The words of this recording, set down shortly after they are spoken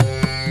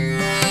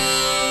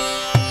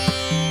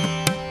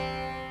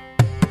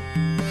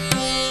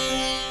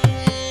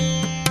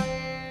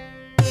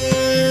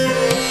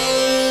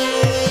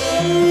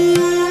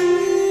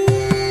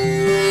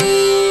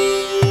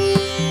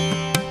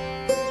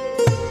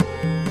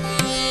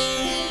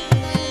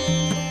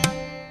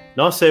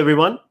Namaste,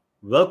 everyone.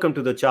 Welcome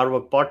to the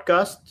Charvak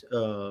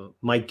podcast.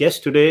 My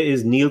guest today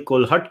is Neil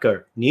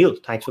Kolhatkar. Neil,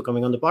 thanks for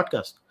coming on the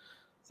podcast.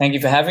 Thank you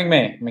for having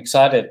me. I'm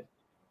excited.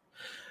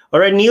 All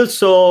right, Neil.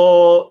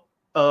 So,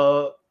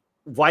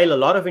 while a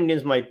lot of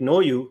Indians might know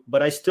you,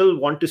 but I still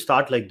want to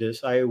start like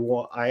this. I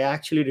want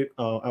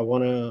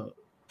to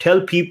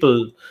tell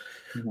people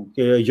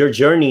your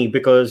journey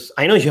because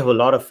I know you have a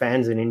lot of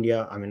fans in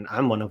India. I mean,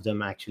 I'm one of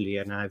them actually,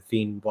 and I've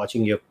been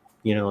watching your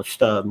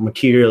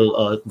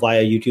material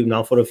via YouTube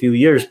now for a few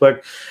years.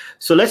 But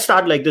so let's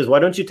start like this. Why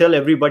don't you tell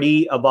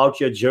everybody about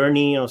your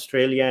journey in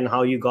Australia and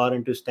how you got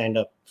into stand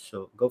up?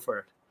 So go for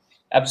it.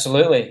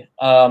 Absolutely.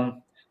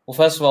 Well,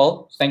 first of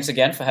all, thanks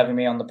again for having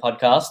me on the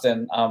podcast,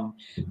 and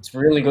it's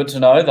really good to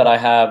know that I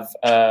have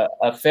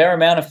a fair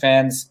amount of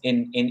fans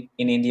in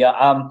India.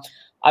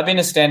 I've been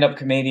a stand-up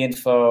comedian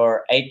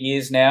for 8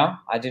 years now.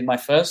 I did my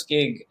first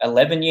gig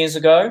 11 years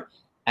ago,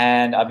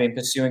 and I've been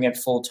pursuing it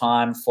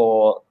full-time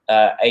for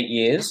 8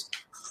 years.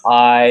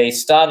 I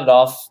started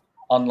off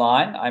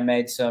online. I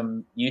made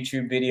some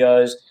YouTube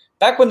videos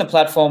back when the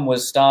platform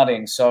was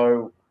starting.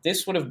 So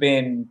this would have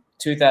been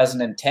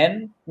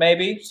 2010,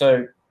 maybe,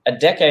 so a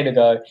decade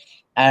ago.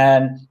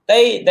 And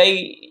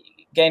they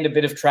gained a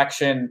bit of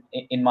traction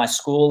in my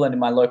school and in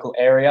my local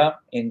area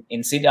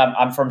in Sydney.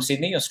 I'm from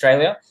Sydney,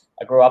 Australia.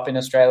 I grew up in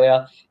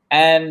Australia,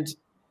 and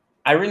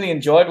I really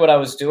enjoyed what I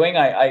was doing.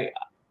 I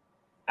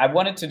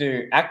wanted to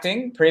do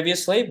acting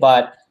previously,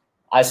 but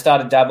I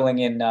started dabbling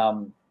in,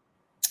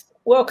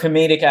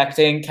 comedic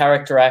acting,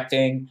 character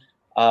acting.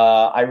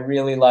 I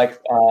really like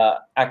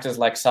actors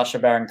like Sacha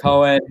Baron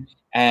Cohen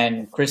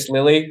and Chris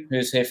Lilly,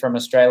 who's here from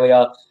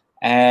Australia.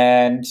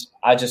 And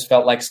I just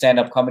felt like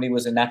stand-up comedy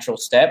was a natural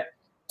step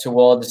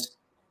towards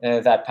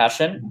that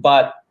passion.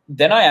 But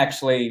then I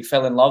actually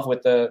fell in love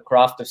with the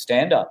craft of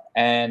stand-up.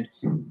 And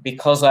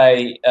because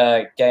I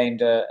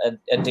gained a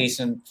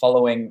decent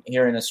following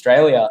here in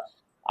Australia,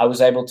 I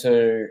was able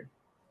to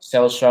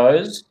sell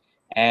shows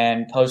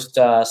and post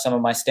some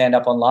of my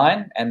stand-up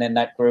online. And then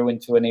that grew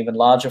into an even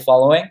larger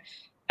following.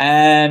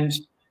 And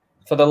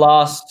for the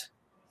last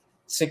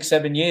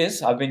 6-7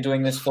 years, I've been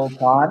doing this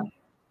full-time,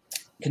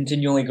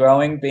 continually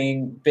growing,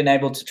 been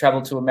able to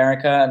travel to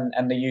America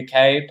and the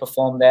UK,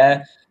 perform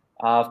there.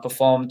 I've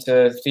performed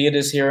to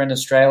theatres here in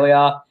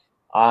Australia.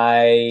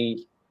 I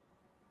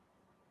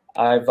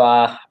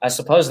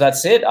suppose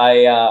that's it.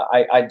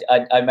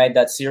 I made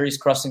that series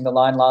Crossing the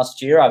Line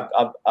last year.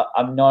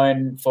 I'm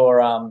known for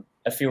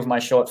a few of my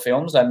short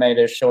films. I made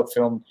a short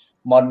film,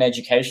 Modern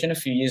Education, a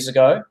few years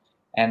ago,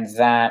 and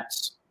that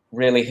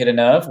really hit a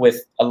nerve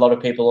with a lot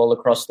of people all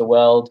across the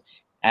world,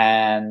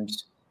 and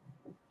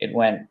it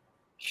went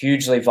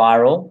hugely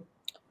viral.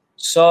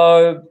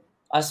 So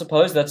I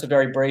suppose that's a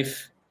very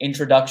brief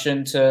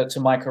introduction to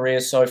my career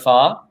so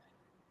far.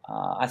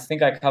 I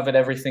think I covered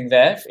everything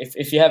there.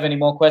 If you have any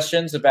more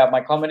questions about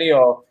my comedy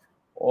or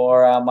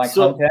my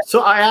content.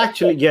 So I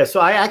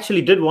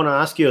actually did want to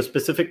ask you a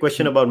specific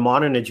question about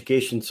Modern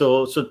Education.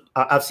 So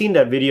I've seen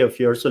that video of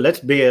yours. So let's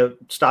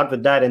start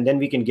with that, and then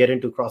we can get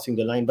into Crossing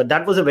the Line. But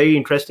that was a very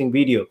interesting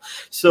video.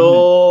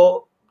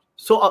 So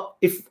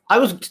if I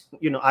was,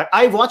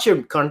 I watch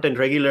your content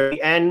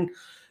regularly, and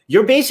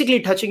you're basically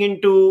touching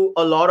into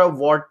a lot of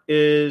what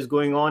is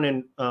going on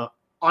in.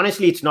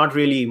 Honestly, it's not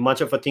really much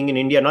of a thing in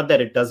India. Not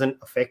that it doesn't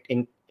affect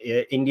in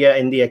India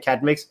in the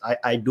academics.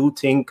 I do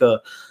think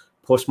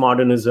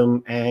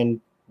postmodernism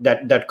and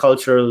that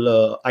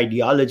cultural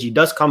ideology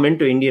does come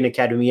into Indian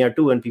academia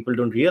too, and people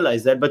don't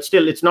realize that. But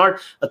still, it's not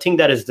a thing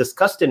that is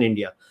discussed in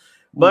India.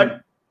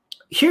 But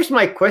here's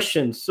my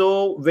question.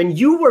 So when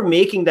you were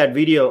making that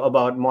video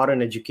about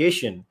modern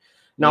education,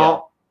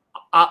 now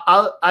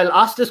I'll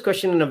ask this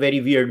question in a very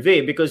weird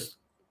way, because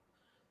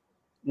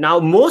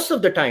now most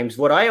of the times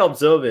what I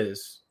observe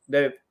is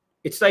that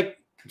it's like,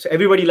 so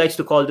everybody likes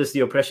to call this the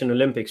Oppression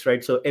Olympics,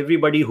 right? So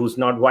everybody who's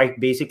not white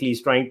basically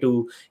is trying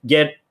to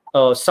get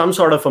some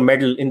sort of a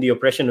medal in the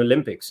Oppression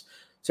Olympics.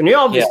 So you're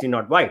obviously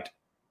not white.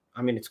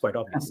 I mean, it's quite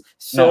obvious.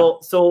 So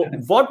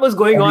what was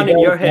going on in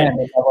your head?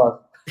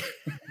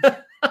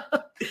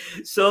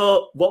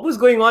 So what was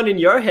going on in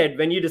your head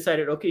when you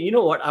decided, okay, you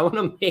know what, I want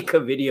to make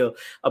a video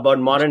about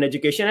modern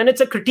education? And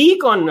it's a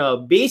critique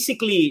on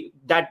basically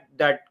that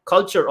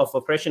culture of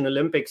Oppression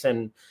Olympics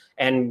and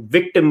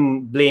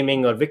victim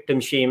blaming or victim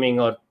shaming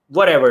or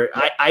whatever.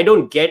 I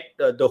don't get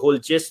the whole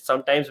gist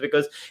sometimes,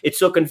 because it's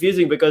so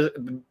confusing, because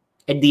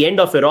at the end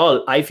of it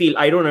all, I feel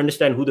I don't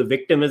understand who the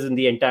victim is in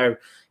the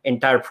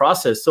entire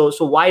process. So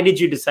why did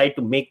you decide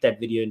to make that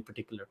video in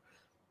particular?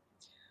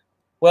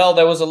 Well,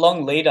 there was a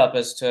long lead up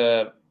as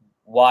to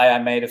why I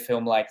made a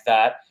film like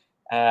that.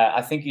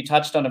 I think you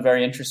touched on a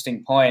very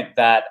interesting point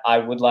that I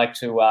would like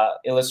to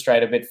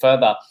illustrate a bit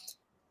further.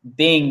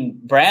 Being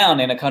brown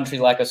in a country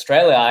like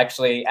Australia, I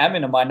actually am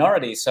in a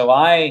minority. So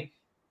I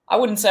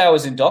wouldn't say I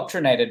was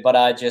indoctrinated, but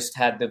I just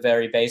had the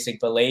very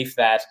basic belief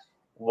that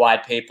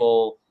white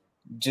people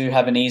do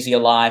have an easier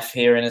life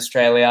here in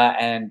Australia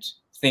and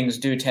things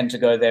do tend to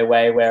go their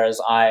way, whereas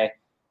I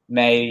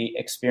may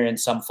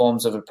experience some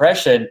forms of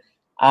oppression.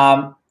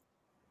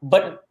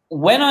 But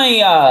when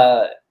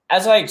I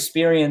as I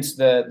experienced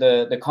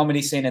the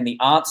comedy scene and the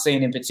art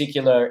scene in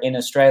particular in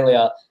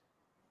Australia,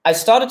 I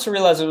started to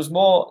realize there was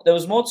more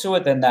to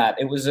it than that.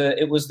 It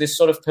was this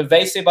sort of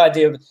pervasive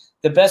idea of,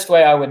 the best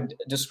way I would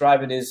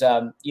describe it is,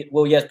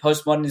 yes,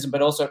 postmodernism,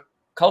 but also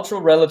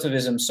cultural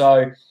relativism.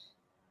 So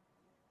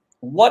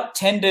what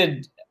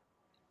tended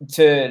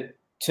to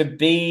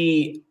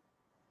be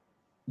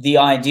the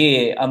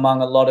idea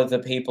among a lot of the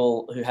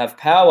people who have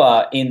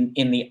power in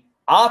the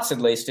arts, at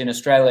least in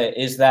Australia,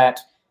 is that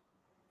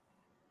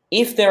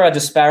if there are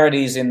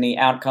disparities in the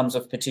outcomes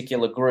of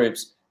particular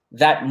groups,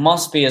 that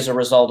must be as a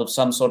result of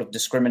some sort of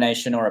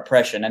discrimination or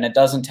oppression, and it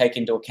doesn't take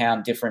into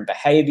account different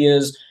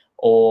behaviors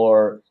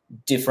or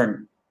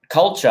different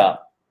culture.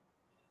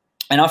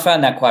 And I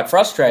found that quite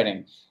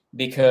frustrating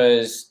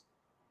because,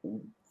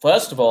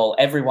 first of all,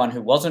 everyone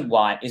who wasn't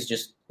white is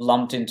just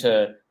lumped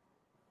into,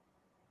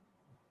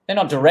 they're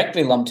not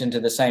directly lumped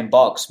into the same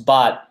box,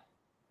 but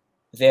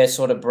they're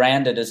sort of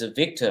branded as a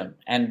victim.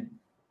 And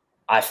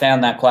I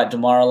found that quite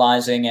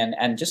demoralizing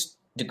and just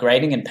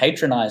degrading and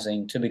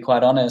patronizing, to be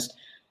quite honest.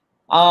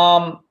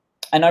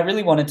 And I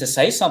really wanted to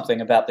say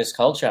something about this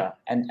culture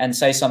and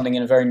say something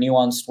in a very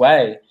nuanced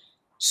way.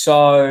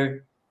 So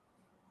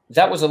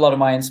that was a lot of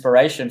my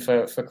inspiration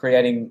for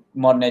creating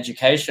Modern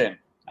Education.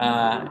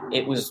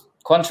 It was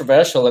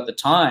controversial at the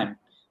time.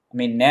 I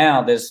mean,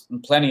 now there's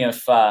plenty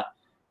of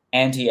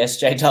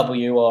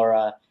anti-SJW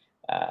or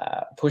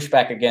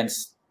pushback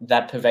against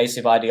that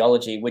pervasive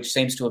ideology, which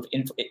seems to have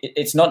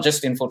it's not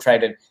just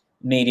infiltrated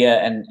media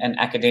and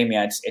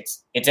academia.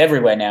 It's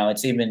everywhere now.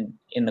 It's even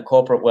in the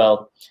corporate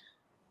world.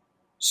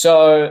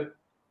 So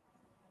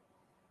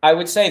I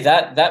would say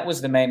that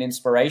was the main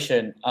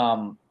inspiration.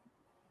 And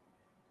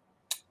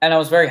I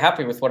was very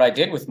happy with what I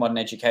did with Modern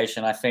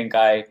Education. I think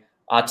I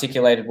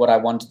articulated what I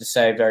wanted to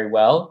say very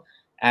well.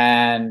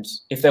 And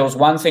if there was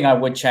one thing I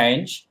would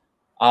change,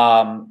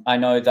 I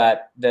know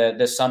that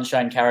the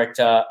Sunshine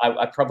character,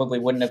 I probably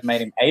wouldn't have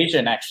made him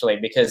Asian, actually,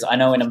 because I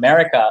know in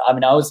America, I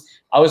mean, I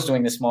was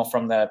doing this more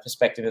from the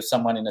perspective of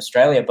someone in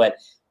Australia, but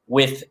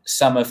with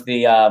some of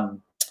the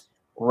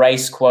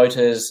race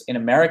quotas in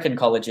American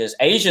colleges,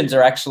 Asians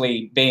are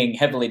actually being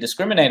heavily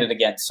discriminated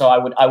against. So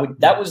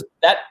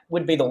that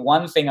would be the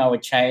one thing I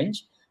would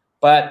change.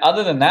 But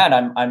other than that,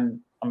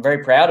 I'm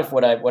very proud of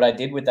what I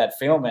did with that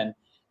film, and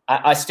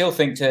I still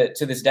think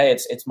to this day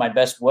it's my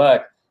best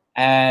work.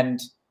 And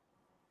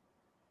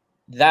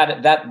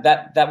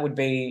that would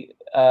be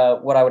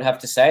what I would have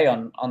to say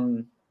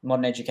on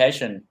Modern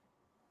Education.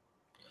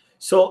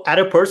 So at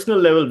a personal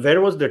level,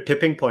 where was the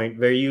tipping point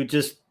where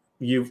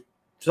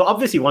so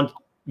obviously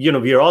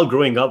we are all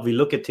growing up, we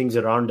look at things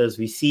around us,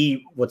 we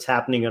see what's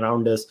happening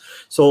around us.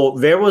 So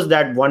where was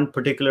that one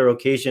particular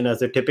occasion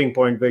as a tipping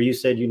point where you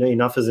said,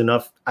 enough is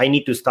enough, I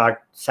need to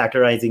start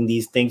satirizing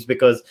these things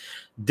because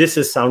this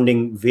is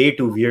sounding way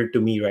too weird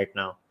to me right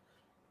now?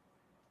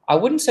 I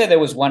wouldn't say there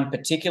was one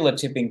particular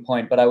tipping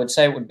point, but I would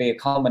say it would be a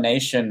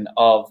culmination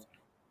of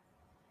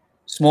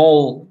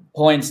small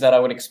points that I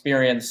would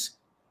experience,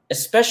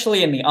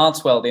 especially in the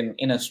arts world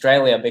in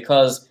Australia,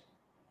 because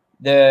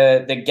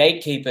the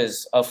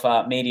gatekeepers of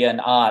media and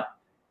art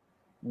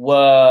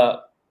were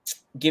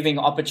giving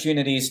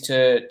opportunities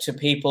to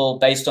people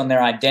based on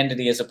their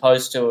identity, as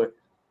opposed to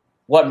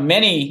what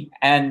many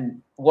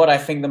and what I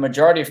think the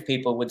majority of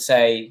people would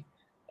say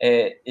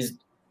is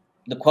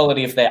the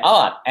quality of their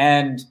art.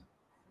 And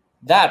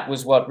that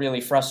was what really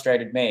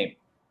frustrated me.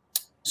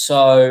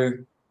 So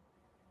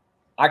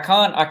I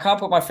can't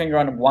put my finger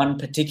on one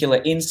particular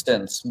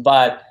instance,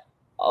 but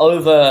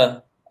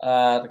over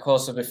the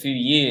course of a few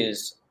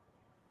years,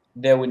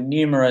 there were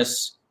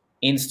numerous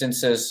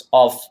instances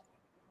of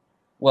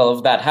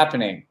that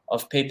happening,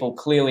 of people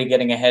clearly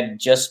getting ahead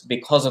just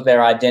because of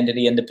their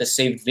identity and the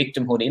perceived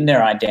victimhood in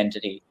their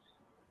identity.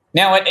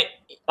 Now,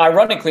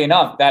 ironically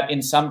enough, that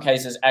in some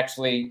cases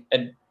actually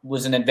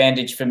was an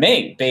advantage for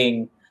me,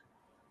 being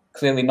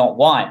clearly not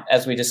white,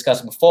 as we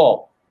discussed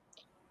before.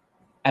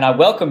 And I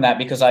welcome that,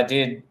 because I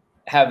did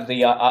have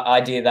the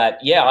idea that,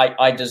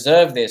 I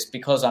deserve this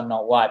because I'm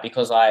not white,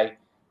 because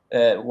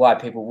white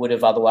people would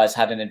have otherwise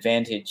had an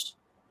advantage.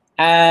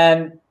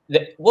 And,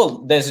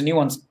 there's a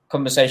nuanced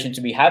conversation to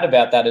be had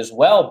about that as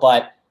well,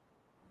 but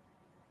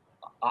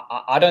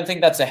I don't think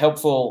that's a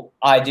helpful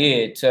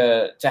idea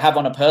to have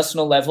on a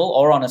personal level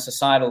or on a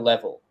societal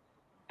level.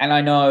 And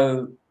I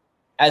know,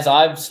 as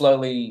I've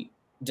slowly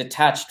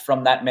detached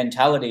from that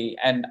mentality,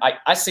 and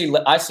I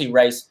see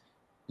race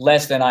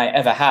less than I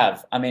ever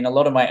have. I mean, a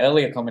lot of my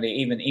earlier comedy,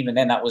 even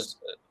then, that was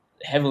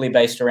heavily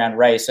based around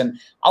race, and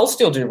I'll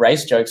still do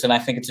race jokes, and I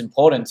think it's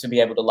important to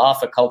be able to laugh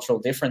at cultural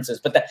differences.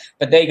 But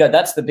there you go.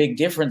 That's the big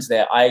difference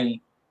there.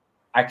 I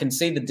can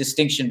see the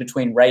distinction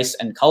between race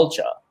and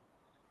culture.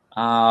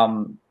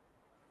 And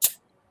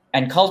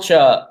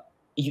culture,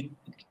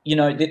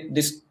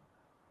 this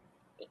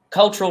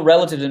cultural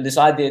relativism, this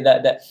idea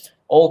that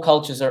all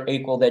cultures are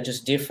equal, they're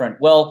just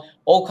different. Well,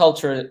 all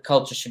culture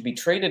should be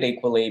treated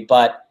equally,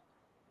 but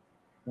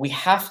we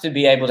have to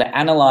be able to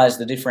analyze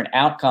the different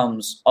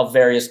outcomes of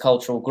various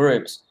cultural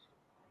groups.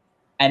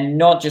 and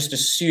not just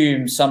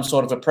assume some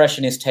sort of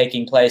oppression is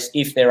taking place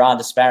if there are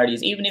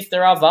disparities, even if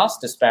there are vast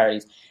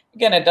disparities.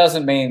 Again, it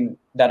doesn't mean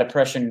that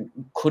oppression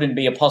couldn't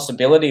be a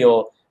possibility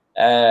or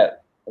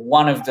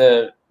one of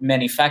the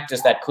many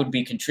factors that could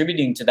be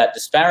contributing to that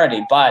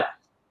disparity, but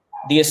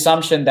the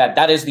assumption that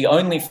that is the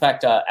only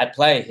factor at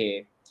play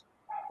here,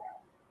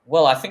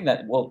 well, I think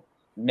that,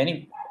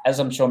 as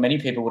I'm sure many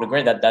people would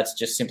agree, that that's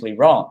just simply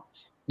wrong.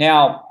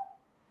 Now,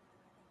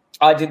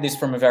 I did this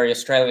from a very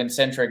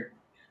Australian-centric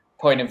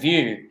point of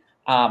view,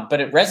 but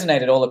it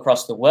resonated all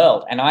across the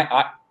world. And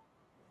I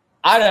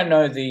don't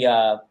know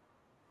the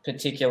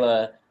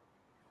particular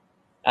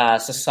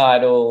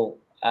societal,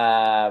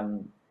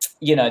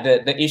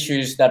 the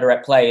issues that are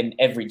at play in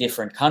every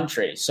different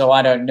country. So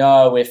I don't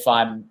know if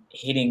I'm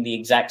hitting the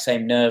exact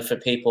same nerve for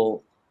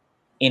people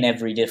in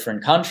every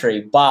different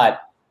country, but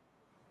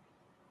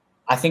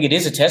I think it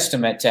is a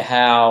testament to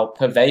how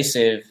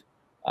pervasive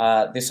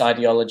this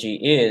ideology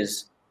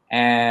is,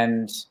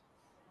 and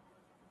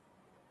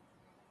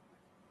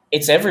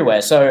it's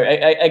everywhere. So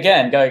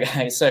again,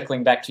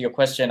 circling back to your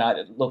question,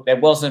 look, there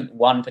wasn't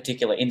one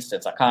particular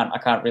instance. I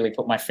can't really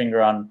put my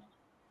finger on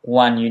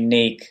one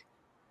unique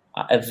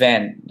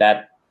event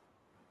that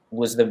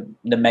was the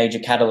major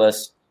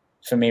catalyst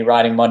for me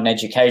writing Modern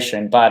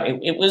Education, but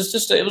it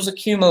was a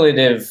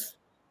cumulative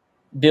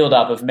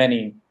build-up of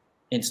many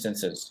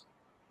instances.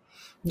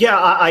 Yeah,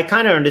 I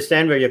kind of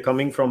understand where you're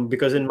coming from,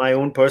 because in my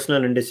own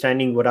personal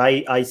understanding, what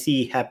I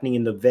see happening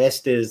in the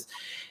West is,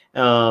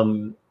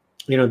 the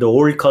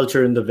old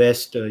culture in the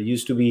West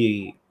used to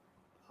be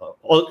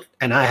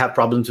and I have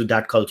problems with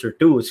that culture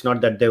too. It's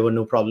not that there were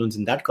no problems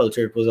in that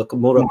culture. It was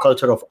more a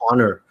culture of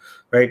honor,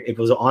 right? It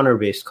was an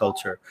honor-based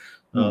culture,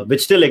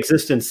 which still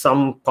exists in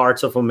some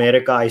parts of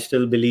America. I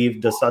still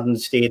believe the southern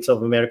states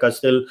of America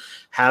still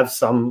have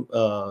some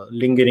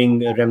lingering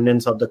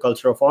remnants of the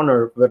culture of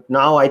honor. But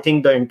now I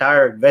think the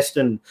entire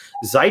Western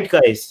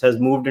zeitgeist has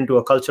moved into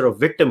a culture of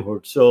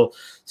victimhood. So,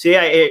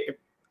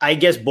 I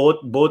guess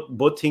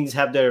both things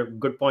have their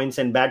good points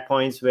and bad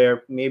points,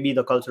 where maybe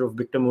the culture of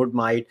victimhood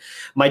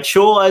might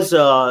show us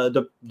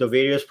the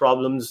various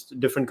problems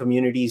different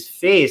communities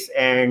face,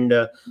 and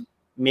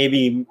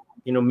maybe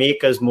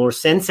make us more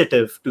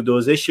sensitive to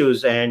those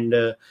issues. And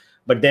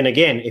but then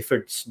again, if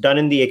it's done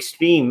in the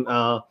extreme,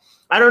 I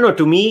don't know.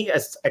 To me,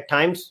 at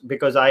times,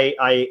 because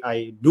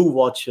I do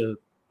watch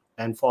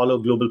and follow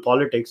global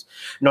politics,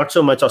 not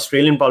so much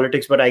Australian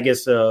politics, but I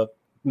guess.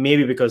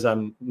 Maybe because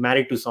I'm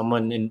married to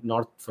someone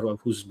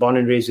who's born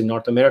and raised in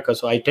North America.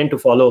 So I tend to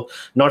follow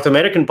North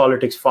American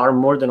politics far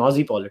more than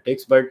Aussie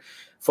politics. But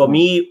for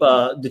me,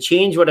 the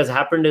change, what has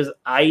happened is,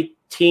 I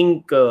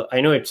think,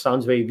 I know it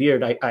sounds very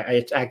weird.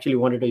 I actually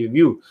wanted a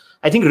review.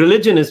 I think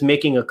religion is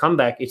making a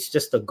comeback. It's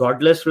just a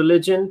godless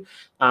religion.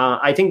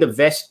 I think the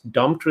West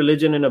dumped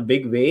religion in a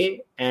big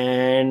way,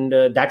 and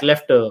that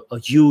left a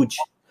huge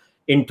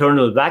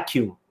internal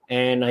vacuum.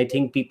 And I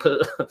think people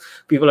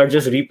are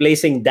just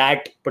replacing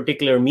that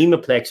particular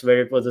memeplex, where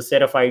it was a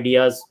set of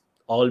ideas,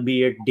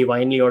 albeit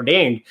divinely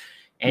ordained,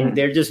 and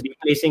they're just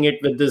replacing it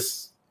with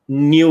this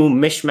new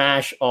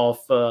mishmash of.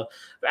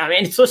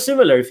 It's so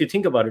similar if you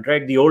think about it,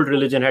 right? The old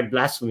religion had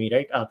blasphemy,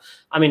 right?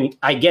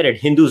 I get it.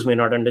 Hindus may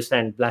not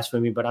understand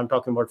blasphemy, but I'm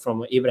talking about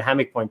from an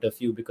Abrahamic point of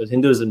view, because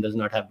Hinduism does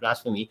not have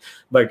blasphemy.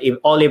 But if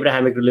all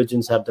Abrahamic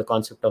religions have the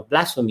concept of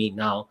blasphemy,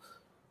 now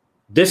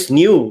this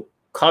new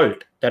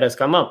cult that has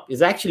come up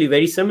is actually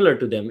very similar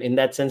to them, in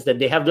that sense that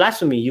they have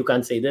blasphemy. You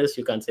can't say this,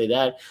 you can't say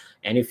that,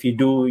 and if you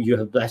do, you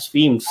have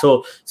blasphemed.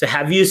 So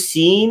have you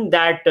seen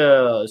that?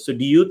 So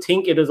do you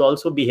think it is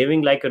also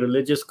behaving like a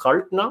religious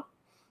cult now?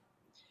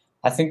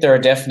 I think there are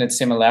definite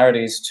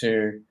similarities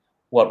to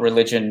what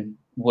religion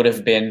would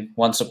have been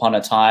once upon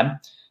a time,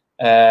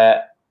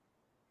 and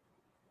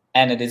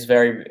it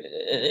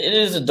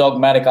is a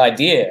dogmatic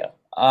idea.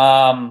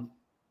 I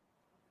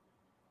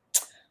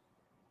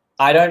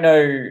don't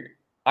know.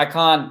 I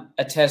can't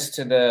attest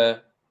to the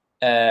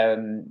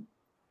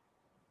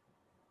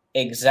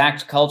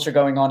exact culture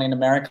going on in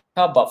America,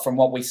 but from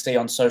what we see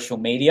on social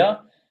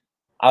media,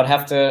 I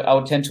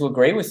would tend to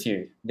agree with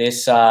you.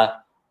 This I'm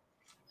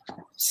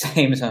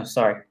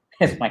sorry,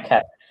 it's my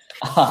cat.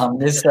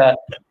 This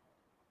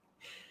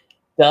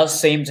does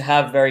seem to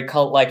have very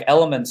cult-like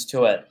elements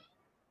to it,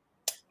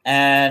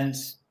 and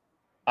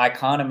I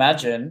can't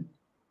imagine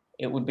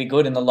it would be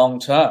good in the long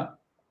term.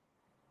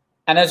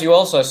 And as you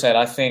also said,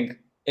 I think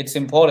it's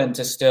important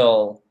to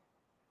still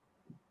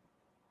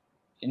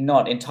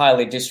not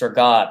entirely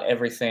disregard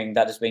everything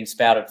that is being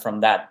spouted from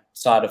that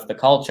side of the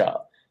culture.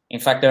 In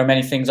fact, there are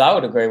many things I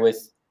would agree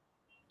with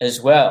as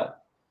well.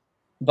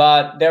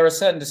 But there are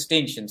certain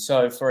distinctions.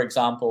 So, for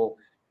example,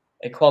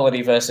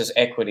 equality versus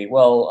equity.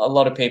 Well, a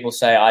lot of people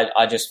say,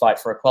 I just fight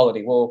for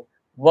equality. Well,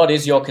 what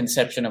is your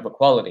conception of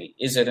equality?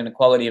 Is it an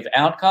equality of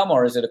outcome,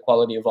 or is it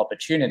equality of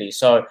opportunity?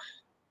 So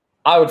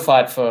I would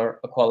fight for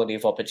equality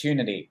of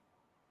opportunity,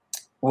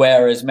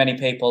 whereas many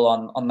people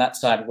on that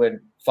side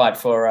would fight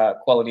for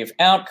equality of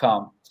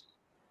outcome.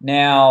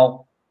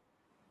 Now,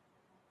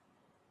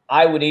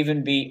 I would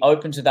even be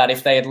open to that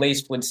if they at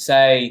least would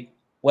say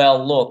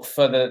well, look,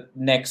 for the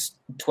next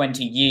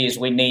 20 years,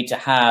 we need to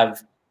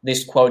have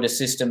this quota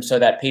system so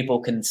that people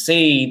can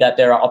see that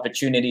there are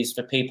opportunities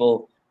for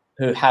people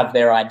who have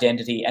their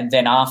identity. And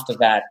then after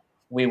that,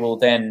 we will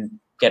then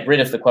get rid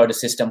of the quota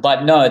system.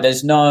 But no,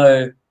 there's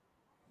no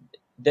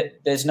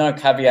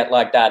caveat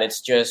like that. It's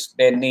just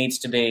there needs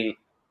to be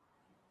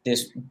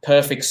this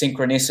perfect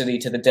synchronicity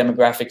to the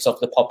demographics of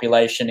the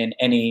population in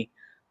any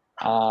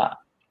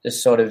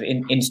this sort of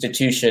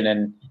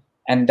institution,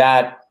 and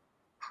that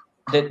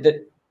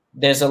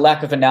there's a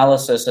lack of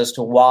analysis as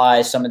to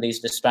why some of these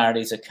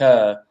disparities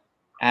occur,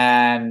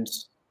 and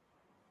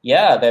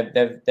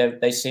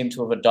they seem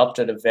to have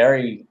adopted a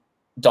very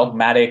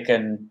dogmatic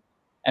and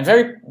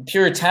very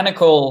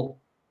puritanical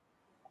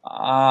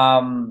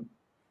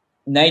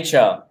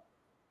nature.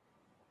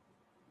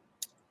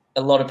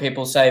 A lot of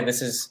people say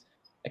this is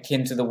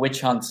akin to the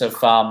witch hunts of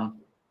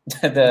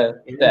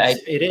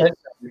it is.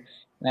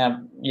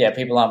 Now,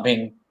 people aren't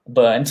being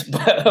burnt,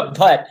 but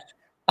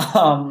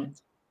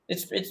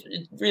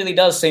it really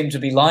does seem to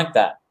be like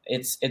that.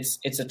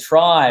 It's a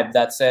tribe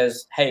that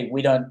says, "Hey,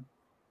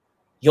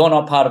 you're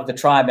not part of the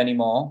tribe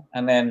anymore,"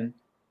 and then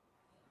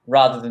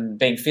rather than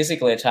being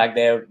physically attacked,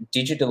 they're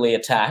digitally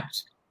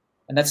attacked,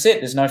 and that's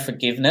it. There's no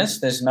forgiveness.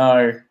 There's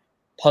no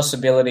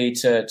possibility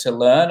to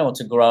learn or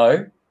to grow.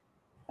 And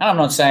I'm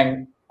not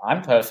saying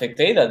I'm perfect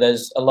either.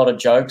 There's a lot of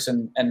jokes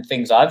and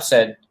things I've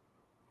said,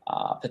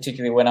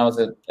 particularly when I was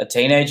a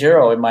teenager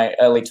or in my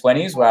early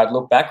 20s, where I'd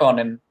look back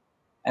on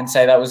and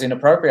say that was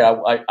inappropriate.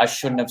 I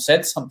shouldn't have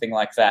said something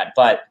like that.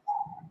 But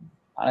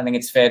I don't think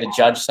it's fair to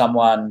judge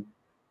someone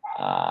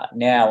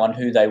now on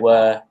who they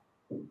were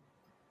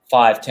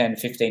 5, 10,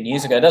 15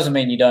 years ago. It doesn't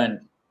mean you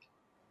don't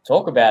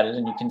talk about it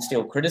and you can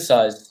still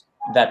criticize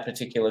that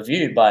particular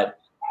view. But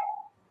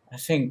I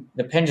think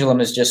the pendulum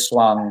has just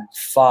swung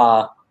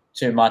far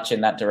too much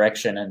in that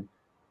direction, and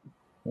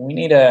we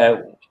need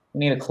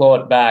to claw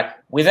it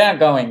back without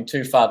going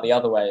too far the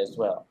other way as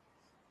well.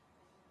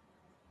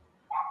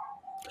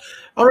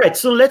 All right,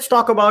 so let's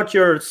talk about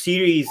your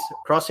series,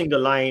 Crossing the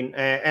Line.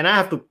 And I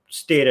have to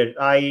state it.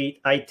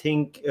 I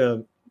think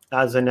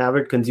as an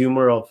avid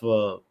consumer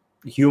of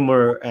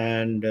humor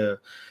and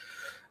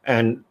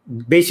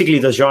basically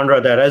the genre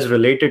that is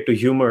related to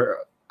humor,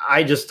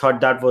 I just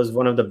thought that was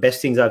one of the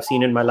best things I've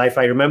seen in my life.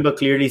 I remember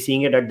clearly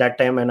seeing it at that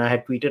time, and I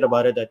had tweeted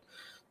about it that,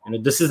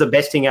 this is the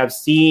best thing I've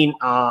seen.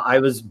 I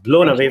was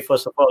blown away,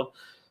 first of all.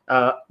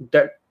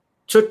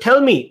 So tell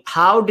me,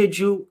 how did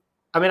you?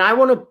 I mean, I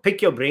want to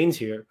pick your brains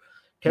here.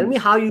 Tell me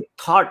how you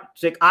thought.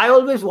 It's like, I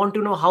always want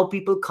to know how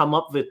people come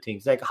up with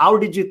things. Like, how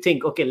did you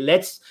think? Okay,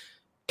 let's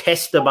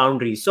test the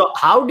boundaries. So,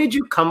 how did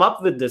you come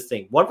up with this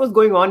thing? What was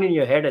going on in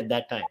your head at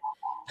that time?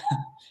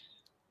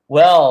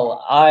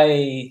 Well,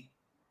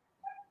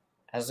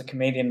 as a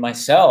comedian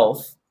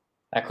myself,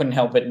 I couldn't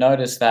help but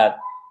notice that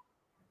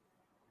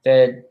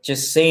there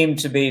just seemed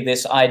to be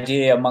this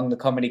idea among the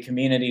comedy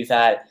community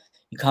that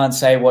you can't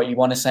say what you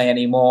want to say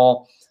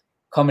anymore.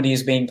 Comedy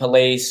is being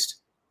policed.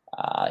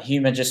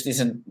 Humor just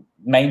isn't,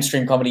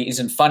 mainstream comedy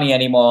isn't funny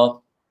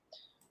anymore.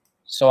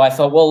 So I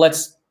thought, well,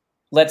 let's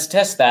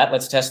test that.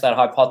 Let's test that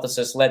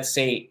hypothesis. Let's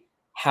see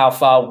how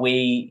far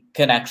we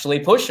can actually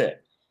push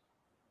it.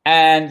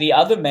 And the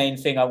other main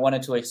thing I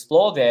wanted to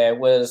explore there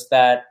was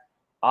that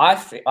I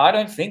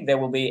don't think there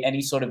will be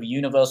any sort of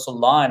universal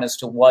line as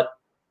to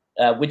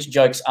which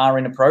jokes are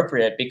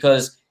inappropriate,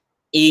 because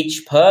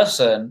each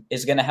person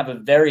is going to have a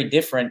very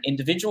different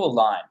individual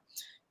line,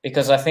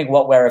 because I think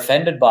what we're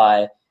offended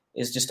by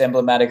is just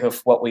emblematic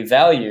of what we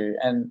value,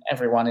 and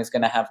everyone is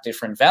going to have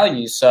different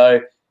values.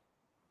 So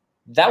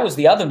that was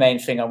the other main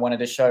thing I wanted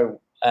to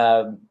show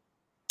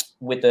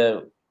with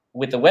the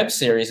web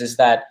series, is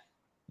that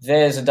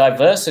there's a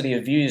diversity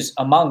of views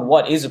among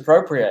what is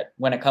appropriate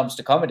when it comes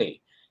to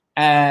comedy.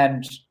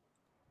 And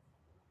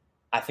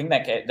I think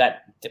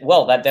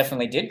that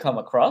definitely did come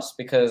across,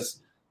 because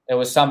there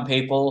were some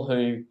people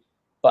who,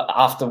 but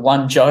after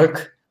one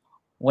joke,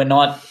 were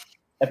not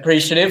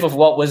appreciative of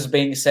what was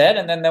being said.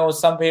 And then there were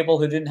some people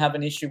who didn't have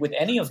an issue with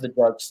any of the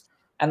jokes.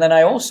 And then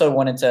I also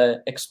wanted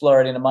to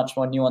explore it in a much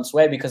more nuanced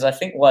way, because I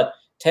think what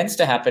tends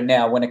to happen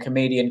now when a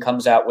comedian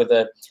comes out with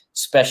a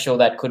special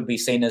that could be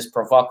seen as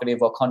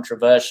provocative or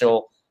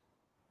controversial,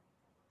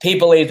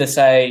 people either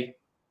say,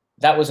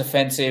 that was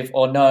offensive,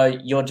 or no,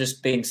 you're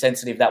just being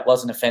sensitive, that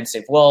wasn't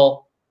offensive.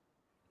 Well,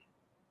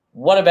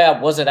 what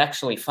about, was it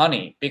actually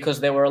funny?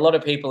 Because there were a lot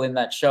of people in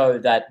that show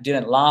that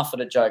didn't laugh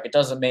at a joke. It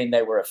doesn't mean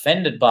they were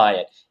offended by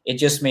it. It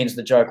just means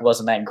the joke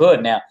wasn't that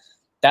good. Now,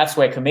 that's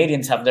where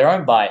comedians have their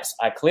own bias.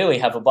 I clearly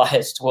have a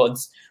bias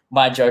towards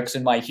my jokes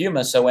and my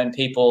humor. So when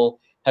people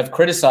have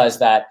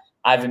criticized that,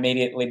 I've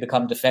immediately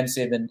become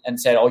defensive and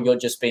said, oh, you're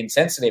just being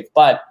sensitive.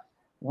 But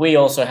we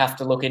also have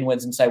to look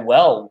inwards and say,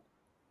 well,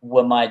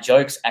 were my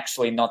jokes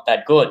actually not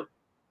that good?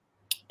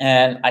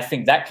 And I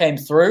think that came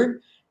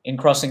through in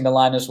Crossing the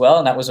Line as well.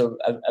 And that was a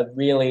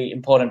really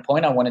important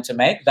point I wanted to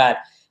make, that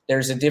there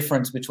is a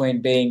difference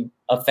between being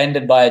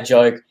offended by a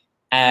joke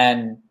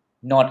and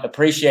not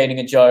appreciating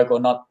a joke, or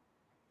not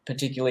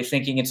particularly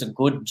thinking it's a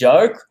good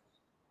joke.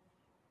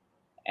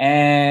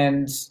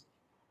 And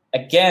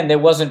again, there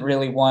wasn't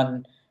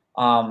one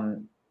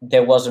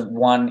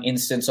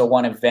instance or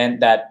one event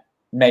that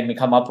made me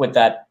come up with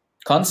that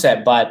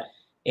concept, but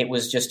it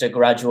was just a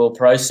gradual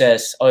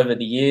process over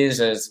the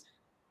years as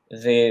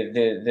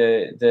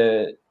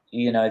the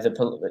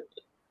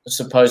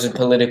supposed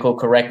political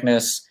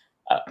correctness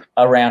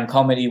around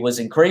comedy was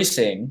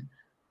increasing.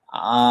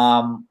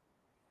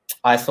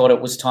 I thought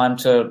it was time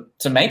to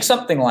make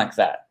something like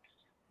that,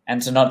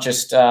 and to not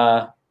just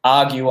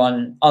argue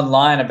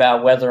online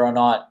about whether or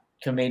not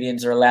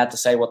comedians are allowed to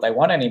say what they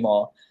want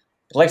anymore.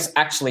 But let's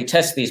actually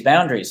test these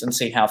boundaries and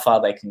see how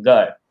far they can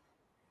go.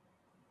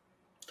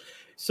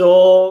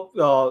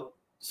 So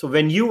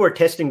when you were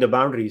testing the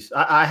boundaries,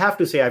 I have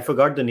to say I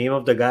forgot the name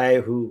of the guy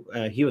who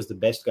he was the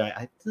best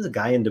guy. There's a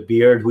guy in the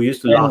beard who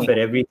used to laugh at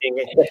everything.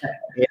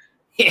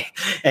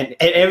 And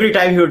every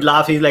time he would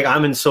laugh, he's like,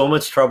 "I'm in so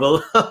much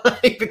trouble,"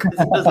 because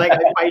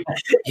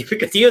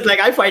he was like,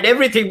 "I find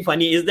everything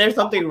funny. Is there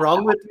something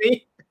wrong with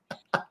me?"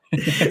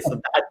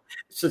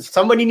 So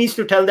somebody needs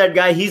to tell that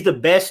guy he's the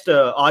best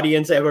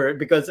audience ever,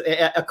 because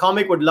a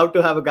comic would love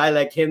to have a guy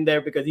like him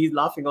there because he's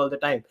laughing all the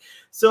time.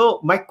 So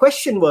my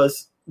question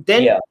was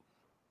then,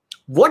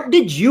 what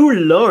did you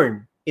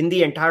learn in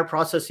the entire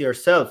process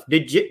yourself?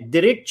 Did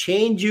it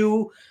change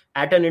you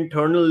at an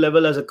internal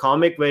level as a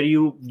comic, where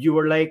you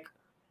were like,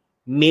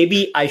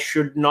 maybe I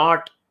should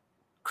not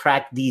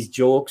crack these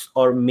jokes,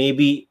 or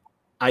maybe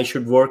I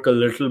should work a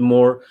little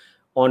more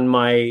on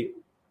my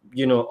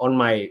the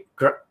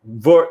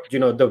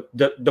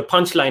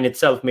punchline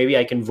itself? Maybe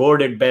I can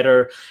word it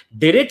better.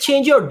 Did it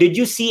change you, or did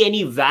you see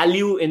any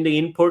value in the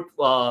input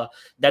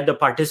that the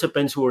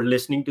participants who were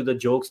listening to the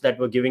jokes that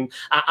were giving?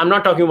 I'm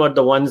not talking about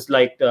the ones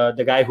like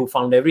the guy who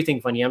found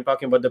everything funny. I'm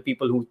talking about the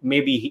people who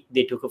maybe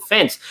they took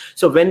offense.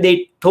 So when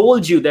they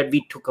told you that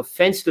we took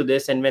offense to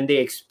this, and when they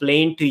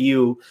explained to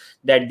you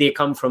that they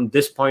come from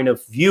this point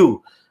of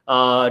view,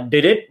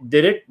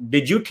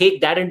 did you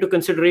take that into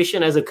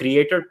consideration as a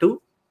creator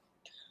too?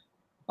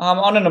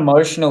 On an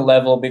emotional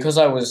level, because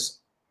I was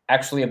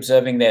actually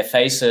observing their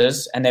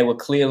faces and they were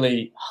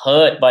clearly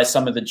hurt by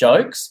some of the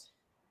jokes.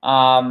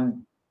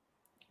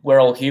 We're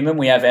all human.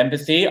 We have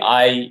empathy.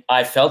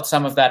 I felt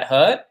some of that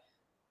hurt,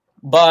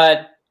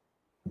 but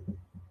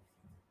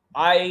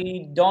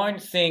I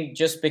don't think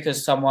just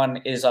because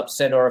someone is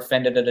upset or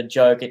offended at a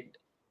joke, it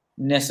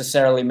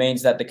necessarily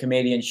means that the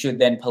comedian should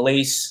then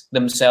police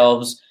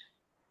themselves.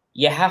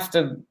 You have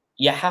to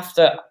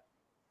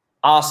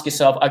ask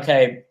yourself,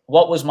 okay,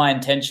 what was my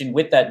intention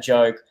with that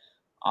joke?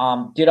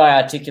 Did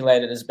I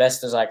articulate it as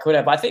best as I could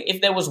have? I think if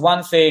there was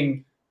one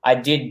thing I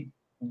did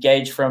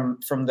gauge from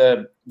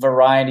the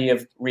variety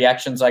of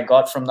reactions I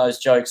got from those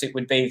jokes, it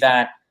would be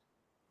that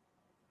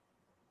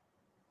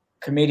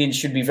comedians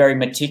should be very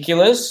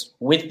meticulous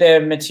with their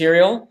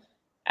material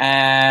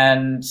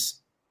and,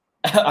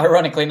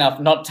 ironically enough,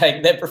 not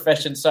take their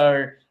profession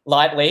so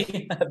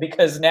lightly,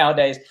 because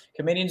nowadays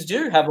comedians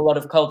do have a lot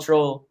of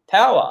cultural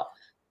power.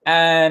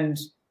 And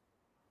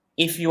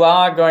if you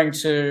are going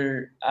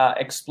to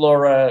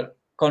explore a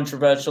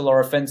controversial or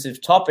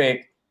offensive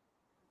topic,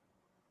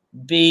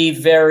 be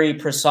very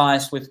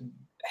precise with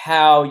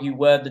how you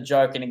word the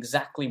joke and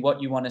exactly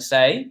what you want to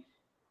say.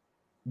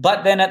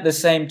 But then at the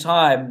same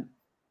time,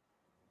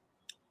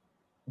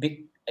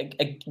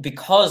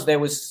 because there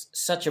was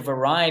such a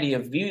variety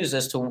of views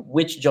as to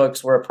which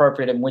jokes were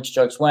appropriate and which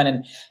jokes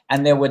weren't,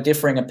 and there were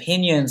differing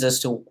opinions as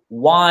to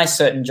why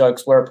certain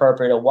jokes were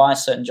appropriate or why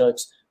certain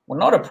jokes were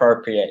not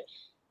appropriate,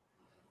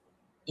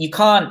 you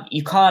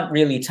can't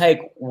really take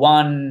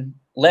one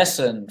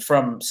lesson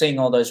from seeing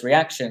all those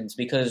reactions,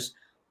 because,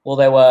 well,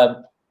 there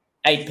were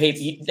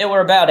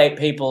about 8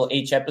 people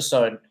each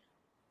episode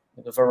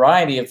with a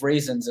variety of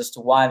reasons as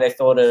to why they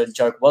thought a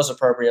joke was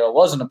appropriate or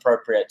wasn't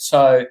appropriate.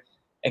 So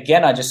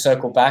again, I just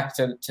circle back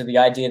to the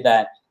idea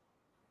that,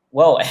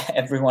 well,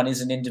 everyone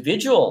is an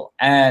individual,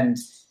 and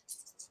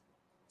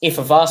if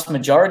a vast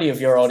majority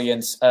of your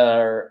audience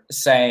are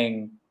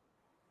saying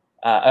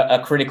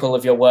are critical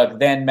of your work,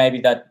 then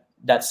maybe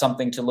that's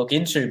something to look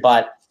into.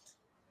 But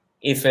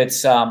if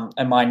it's a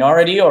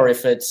minority, or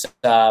if it's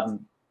if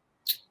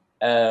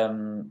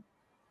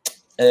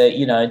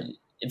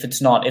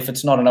it's not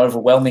an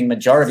overwhelming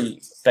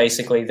majority,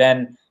 basically,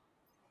 then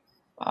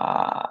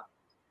I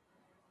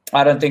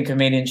don't think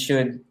comedians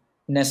should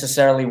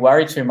necessarily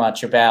worry too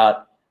much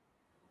about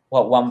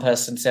what one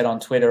person said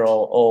on Twitter,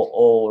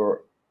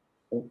 or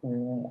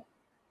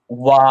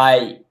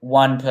why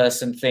one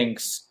person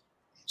thinks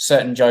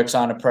certain jokes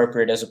aren't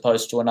appropriate as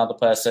opposed to another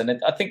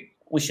person. I think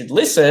we should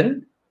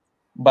listen,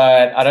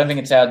 but I don't think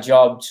it's our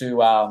job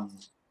to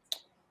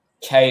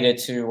cater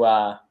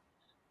to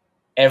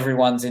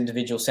everyone's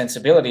individual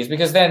sensibilities,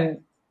 because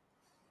then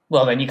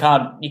you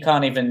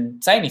can't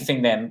even say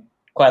anything then,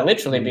 quite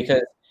literally,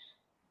 because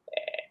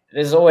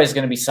there's always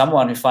going to be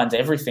someone who finds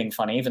everything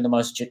funny, even the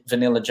most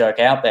vanilla joke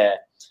out there.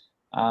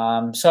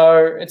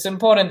 So it's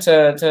important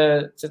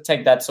to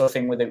take that sort of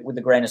thing with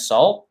a grain of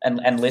salt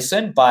and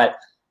listen. But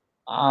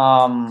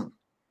no,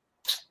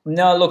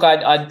 look,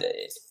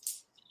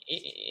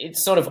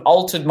 it's sort of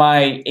altered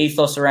my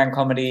ethos around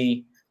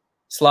comedy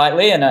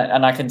slightly, and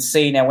I can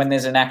see now when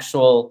there's an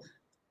actual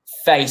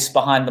face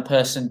behind the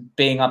person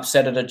being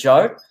upset at a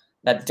joke,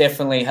 that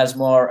definitely has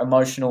more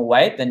emotional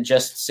weight than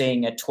just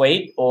seeing a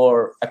tweet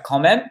or a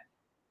comment.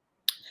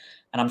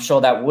 And I'm sure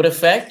that would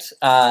affect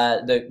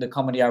the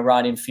comedy I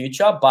write in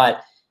future,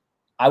 but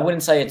I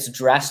wouldn't say it's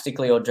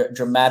drastically or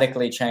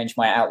dramatically changed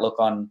my outlook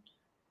on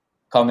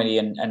comedy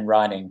and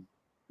writing.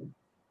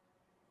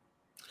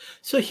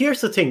 So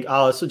here's the thing.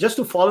 So just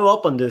to follow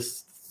up on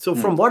this, so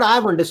from what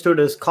I've understood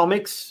is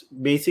comics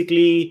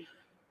basically,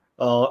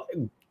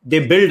 they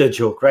build a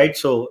joke, right?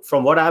 So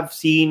from what I've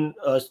seen,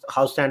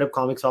 how stand-up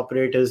comics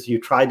operate is you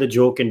try the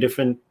joke in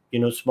different,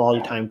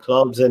 small time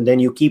clubs, and then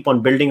you keep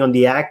on building on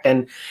the act.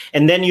 And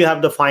then you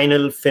have the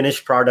final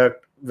finished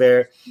product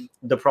where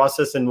the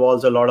process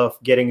involves a lot of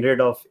getting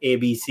rid of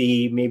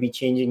ABC, maybe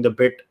changing the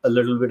bit a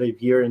little bit of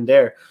here and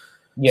there.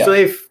 Yeah. So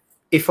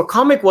if a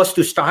comic was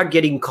to start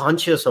getting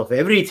conscious of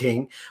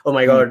everything, oh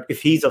my God,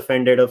 if he's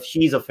offended, if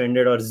she's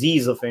offended, or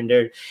Z's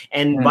offended,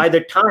 and by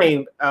the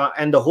time,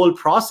 and the whole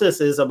process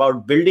is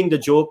about building the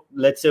joke,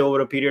 let's say over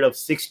a period of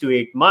 6 to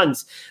 8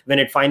 months, when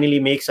it finally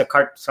makes a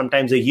cut,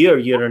 sometimes a year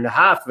and a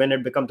half, when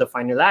it becomes the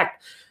final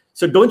act.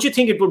 So don't you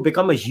think it would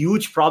become a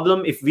huge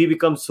problem if we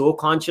become so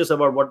conscious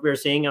about what we're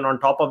saying? And on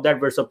top of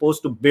that, we're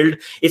supposed to build,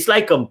 it's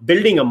like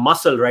building a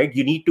muscle, right?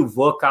 You need to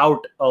work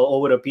out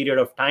over a period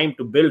of time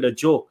to build a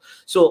joke.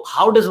 So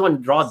how does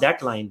one draw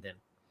that line then?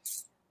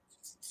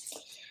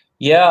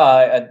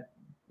 Yeah, it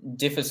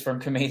differs from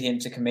comedian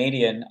to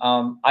comedian.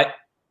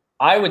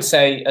 I would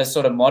say a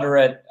sort of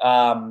moderate,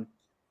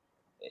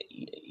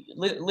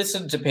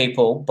 listen to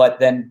people, but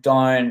then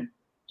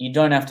you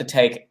don't have to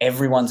take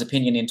everyone's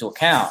opinion into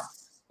account.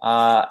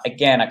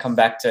 Again, I come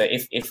back to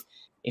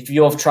if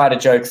you've tried a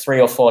joke 3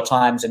 or 4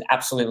 times and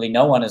absolutely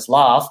no one has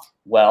laughed,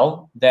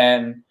 well,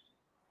 then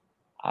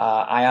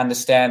I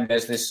understand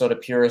there's this sort of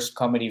purist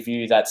comedy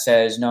view that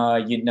says, no,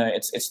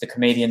 it's the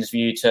comedian's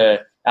view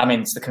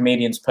it's the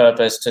comedian's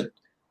purpose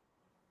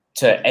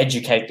to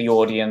educate the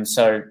audience.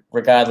 So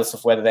regardless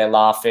of whether they're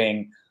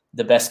laughing,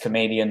 the best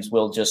comedians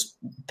will just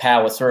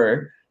power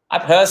through. I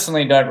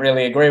personally don't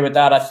really agree with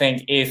that. I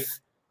think if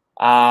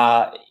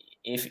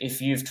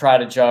you've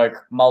tried a joke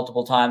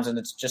multiple times and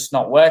it's just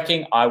not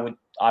working, I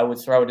would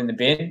throw it in the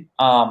bin.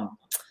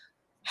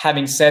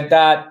 Having said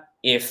that,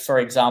 if, for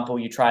example,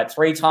 you try it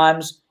 3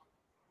 times,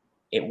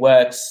 it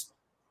works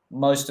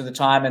most of the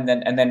time, and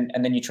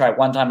then you try it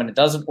 1 time and it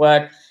doesn't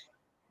work,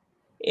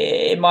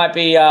 it might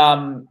be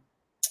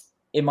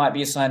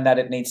a sign that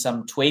it needs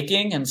some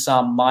tweaking and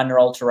some minor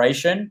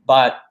alteration.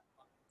 But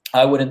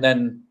I wouldn't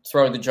then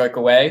throw the joke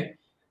away.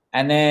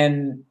 And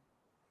then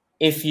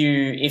if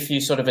you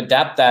sort of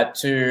adapt that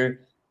to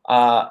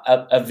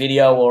a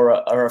video or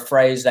a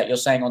phrase that you're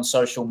saying on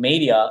social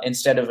media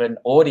instead of an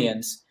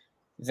audience,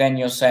 then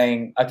you're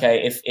saying,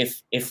 okay,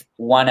 if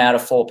 1 out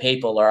of 4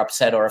 people are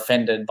upset or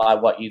offended by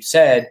what you've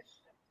said,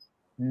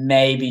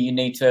 maybe you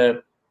need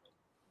to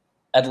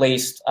at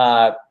least,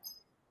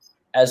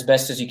 as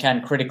best as you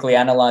can, critically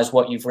analyze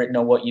what you've written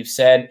or what you've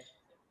said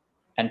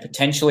and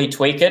potentially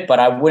tweak it. But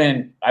I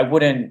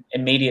wouldn't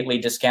immediately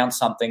discount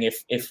something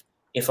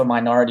if a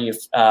minority of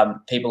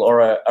people or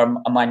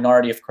a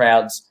minority of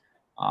crowds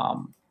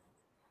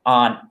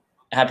aren't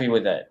happy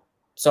with it.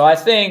 So I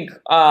think,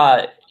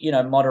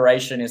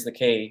 moderation is the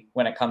key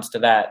when it comes to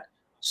that.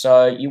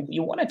 So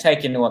you want to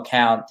take into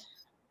account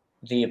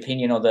the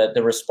opinion or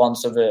the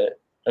response of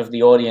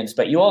the audience,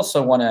 but you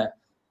also want to,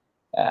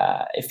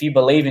 if you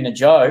believe in a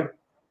joke,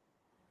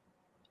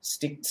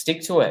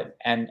 stick to it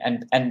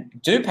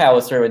and do power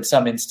through in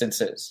some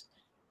instances.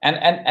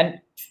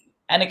 And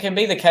it can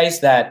be the case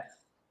that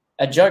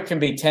a joke can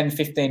be 10,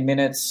 15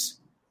 minutes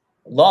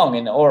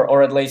long,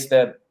 or at least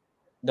the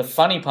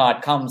funny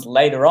part comes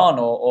later on,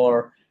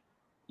 or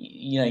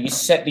you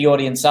set the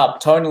audience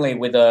up tonally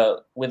with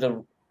a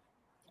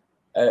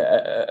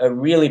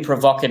really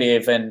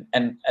provocative and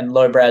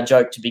lowbrow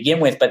joke to begin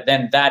with, but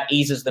then that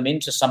eases them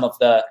into some of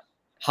the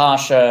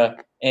harsher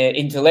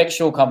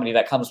intellectual comedy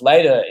that comes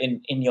later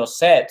in your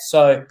set.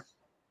 So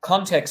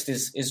context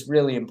is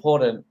really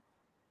important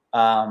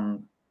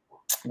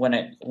when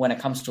it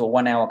comes to a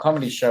 1-hour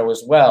comedy show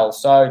as well.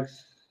 So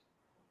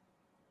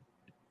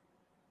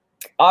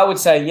I would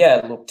say,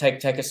 look,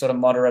 take a sort of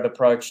moderate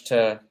approach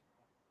to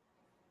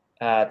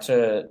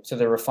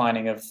the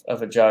refining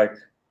of a joke.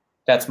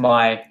 That's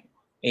my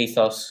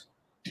ethos.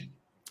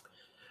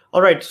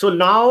 All right. So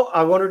now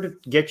I wanted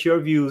to get your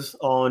views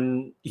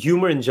on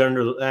humor in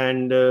general.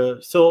 And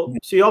so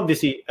you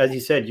obviously, as you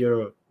said,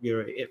 you're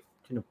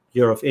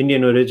of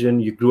Indian origin.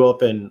 You grew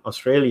up in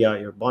Australia.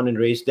 You're born and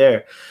raised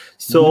there.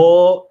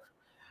 So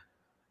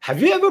have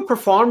you ever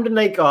performed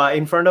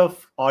in front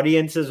of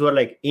audiences who are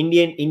like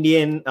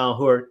Indian,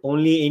 who are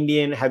only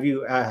Indian? Have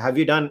you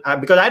done?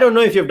 Because I don't know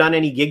if you've done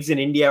any gigs in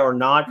India or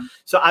not.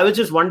 So I was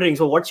just wondering.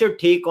 So what's your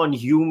take on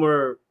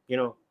humor?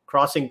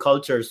 crossing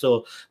culture.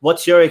 So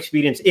what's your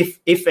experience,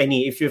 if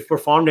any, if you've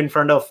performed in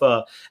front of,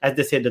 as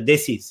they say, the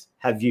desis?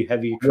 Have you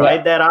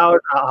tried that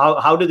out?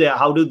 How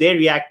do they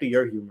react to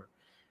your humor?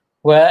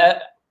 Well,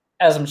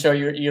 as I'm sure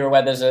you're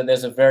aware,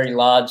 there's a very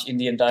large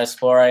Indian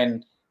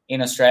diaspora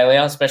in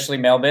Australia, especially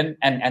Melbourne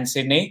and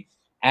Sydney.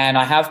 And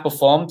I have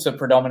performed to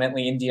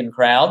predominantly Indian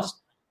crowds.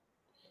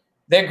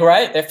 They're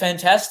great. They're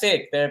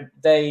fantastic.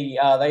 They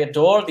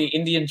adore the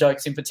Indian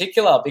jokes in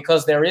particular,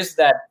 because there is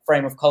that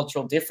frame of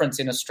cultural difference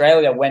in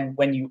Australia when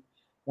you're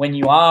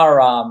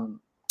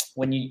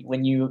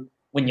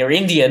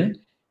Indian.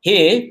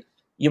 Here,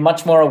 you're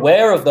much more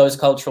aware of those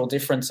cultural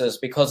differences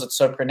because it's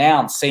so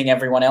pronounced, seeing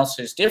everyone else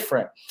who's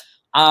different.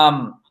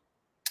 I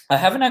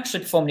haven't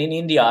actually performed in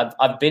India.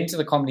 I've been to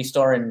the Comedy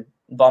Store in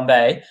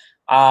Bombay.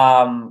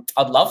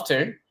 I'd love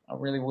to. I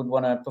really would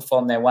want to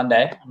perform there one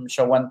day. I'm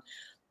sure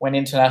when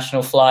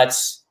international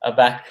flights are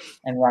back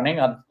and running,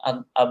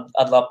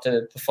 I'd love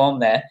to perform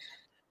there.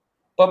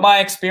 But my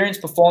experience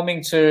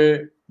performing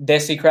to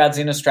Desi crowds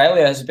in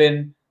Australia has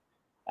been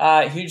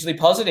hugely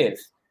positive.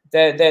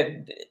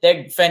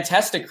 They're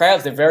fantastic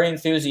crowds. They're very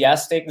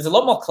enthusiastic. There's a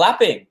lot more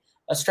clapping.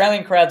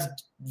 Australian crowds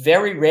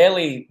very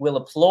rarely will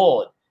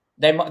applaud.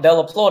 They'll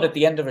applaud at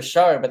the end of a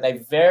show, but they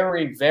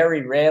very,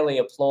 very rarely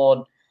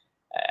applaud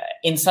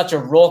in such a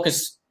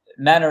raucous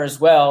manner as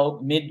well,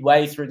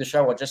 midway through the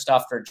show or just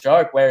after a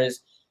joke. Whereas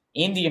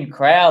Indian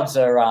crowds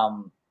are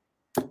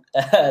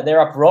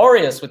they're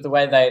uproarious with the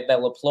way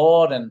they'll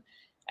applaud, and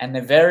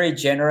they're very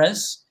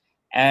generous.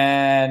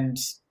 And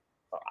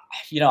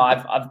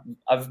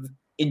I've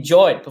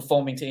enjoyed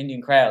performing to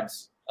Indian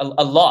crowds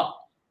a lot,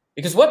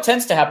 because what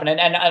tends to happen,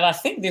 and I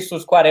think this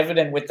was quite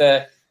evident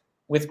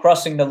with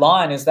Crossing the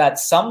Line, is that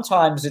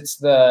sometimes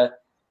it's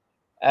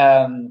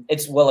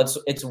it's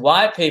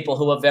white people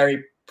who are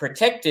very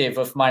protective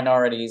of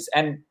minorities,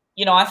 and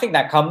I think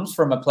that comes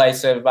from a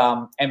place of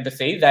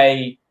empathy.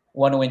 They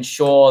want to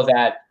ensure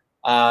that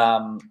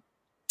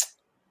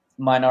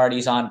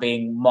minorities aren't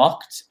being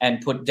mocked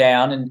and put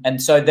down,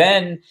 and so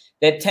then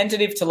they're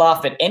tentative to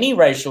laugh at any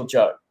racial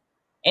joke,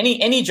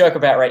 any joke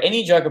about race,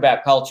 any joke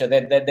about culture.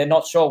 They're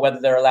not sure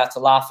whether they're allowed to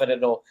laugh at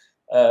it or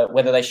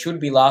whether they should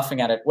be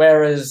laughing at it.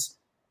 Whereas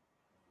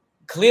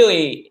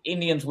clearly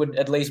Indians would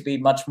at least be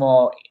much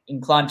more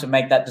inclined to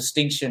make that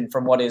distinction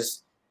from what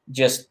is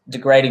just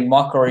degrading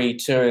mockery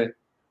to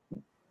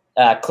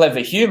clever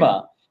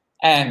humor.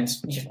 And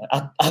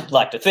I'd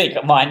like to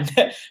think mine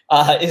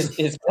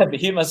is clever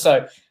humor.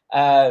 So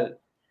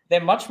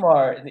they're much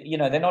more,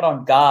 they're not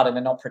on guard and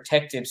they're not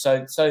protective.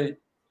 So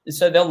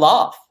they'll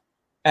laugh,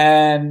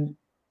 and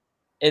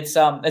it's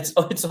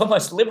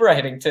almost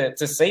liberating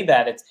to see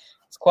that. It's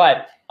quite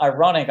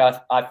ironic.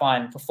 I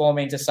find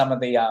performing to some of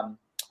the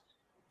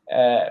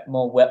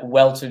more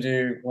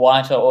well-to-do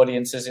whiter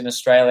audiences in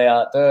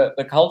Australia,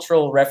 the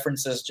cultural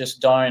references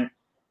just don't.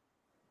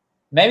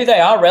 Maybe they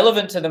are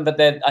relevant to them, but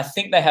I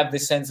think they have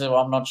this sense of,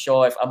 I'm not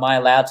sure am I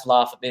allowed to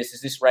laugh at this? Is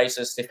this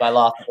racist if I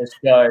laugh at this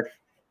joke?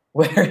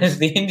 Whereas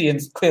the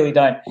Indians clearly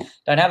don't have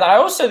that. I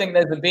also think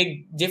there's a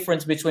big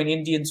difference between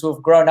Indians who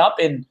have grown up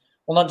in,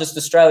 well, not just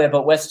Australia,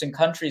 but Western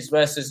countries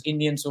versus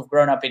Indians who have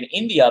grown up in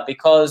India,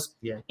 because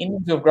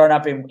Indians who have grown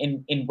up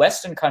in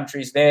Western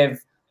countries, they've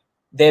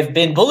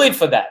been bullied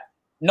for that.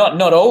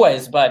 Not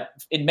always, but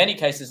in many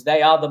cases,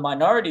 they are the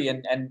minority,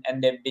 and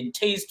they've been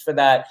teased for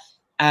that.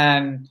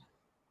 And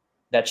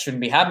that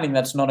shouldn't be happening.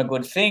 That's not a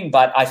good thing.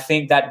 But I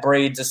think that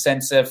breeds a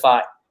sense of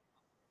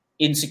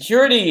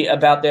insecurity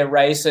about their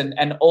race,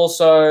 and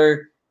also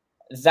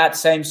that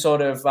same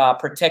sort of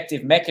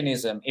protective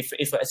mechanism.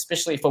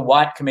 Especially if a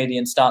white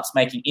comedian starts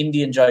making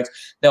Indian jokes,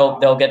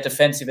 they'll get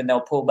defensive and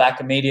they'll pull back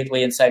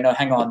immediately and say, no,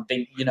 hang on,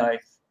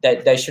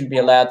 they shouldn't be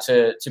allowed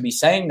to be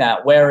saying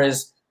that.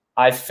 Whereas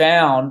I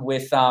found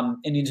with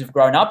Indians who've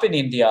grown up in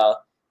India,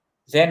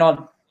 they're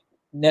not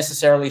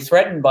necessarily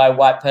threatened by a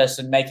white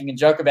person making a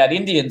joke about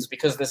Indians,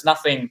 because there's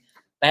nothing,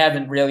 they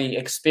haven't really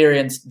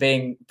experienced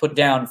being put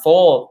down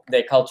for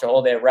their culture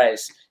or their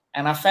race.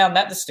 And I found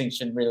that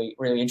distinction really,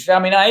 really interesting. I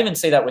mean, I even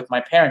see that with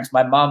my parents.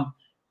 My mum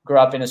grew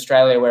up in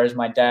Australia, whereas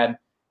my dad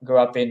grew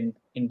up in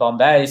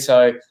Bombay.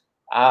 So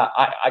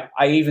I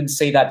even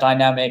see that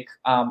dynamic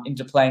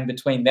interplaying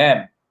between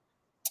them.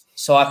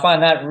 So I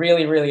find that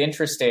really, really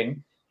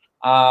interesting.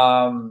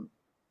 But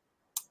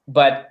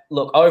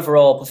look,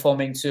 overall,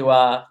 performing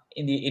to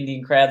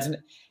Indian crowds,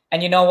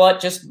 and you know what,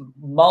 just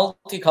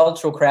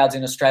multicultural crowds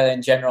in Australia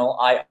in general,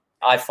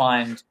 I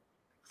find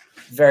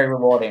very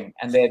rewarding,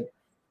 and they're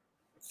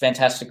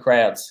fantastic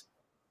crowds.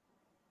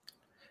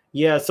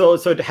 Yeah. So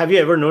have you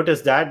ever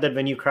noticed that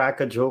when you crack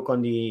a joke on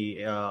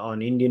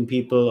on Indian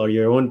people or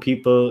your own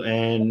people,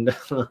 and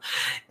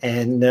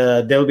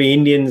there'll be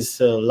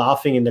Indians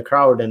laughing in the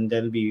crowd, and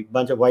there'll be a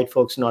bunch of white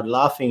folks not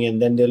laughing, and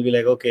then they'll be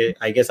like, okay,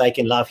 I guess I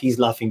can laugh. He's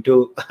laughing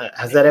too.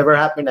 Has that ever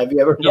happened? Have you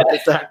ever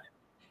noticed that?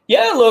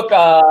 Yeah. Look,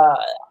 I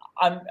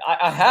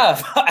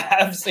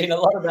have seen a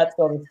lot of that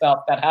sort of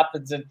stuff that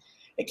happens, and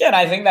again,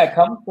 I think that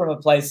comes from a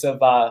place of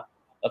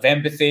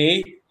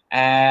empathy.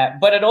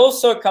 But it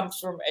also comes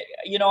from,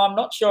 I'm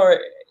not sure.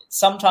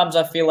 sometimes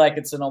I feel like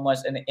it's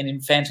almost an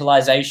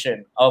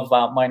infantilization of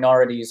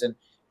minorities and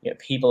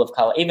people of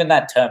color. Even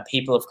that term,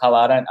 people of color,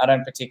 I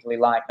don't particularly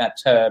like that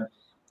term.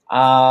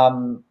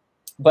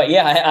 But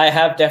yeah, I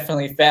have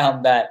definitely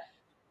found that.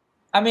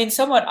 I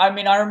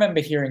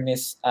remember hearing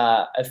this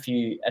a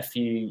few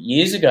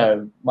years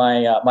ago.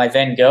 My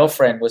then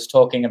girlfriend was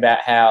talking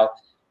about how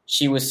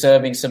she was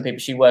serving some people.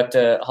 She worked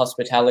a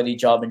hospitality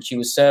job, and she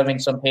was serving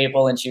some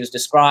people, and she was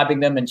describing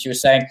them, and she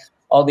was saying,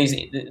 "Oh, these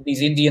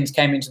Indians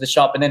came into the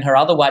shop," and then her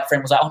other white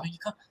friend was like, "Oh no,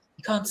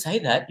 you can't say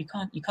that. You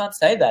can't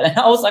say that." And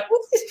I was like,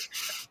 "What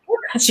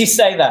can she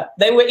say that?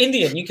 They were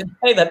Indian. You can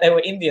say that they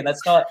were Indian.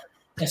 That's not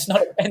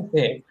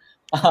offensive."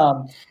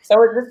 So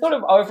it's this sort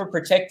of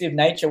overprotective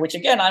nature, which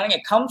again, I think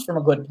it comes from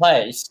a good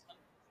place,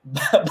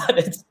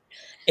 but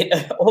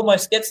it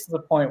almost gets to the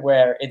point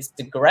where it's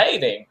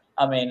degrading.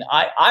 I mean,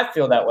 I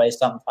feel that way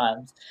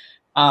sometimes.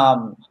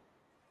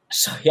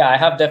 So yeah, I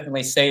have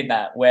definitely seen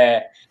that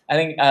where I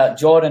think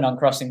Jordan on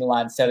Crossing the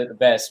Line said it the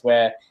best,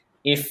 where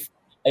if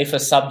a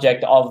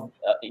subject of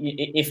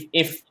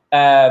if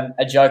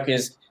a joke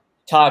is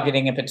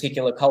targeting a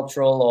particular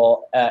cultural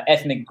or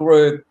ethnic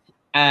group,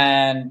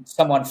 and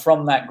someone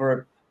from that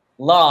group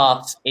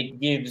laughs, it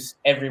gives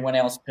everyone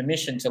else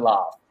permission to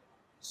laugh.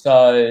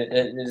 So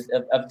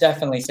I've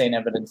definitely seen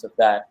evidence of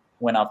that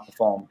when I've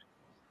performed.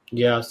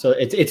 Yeah, so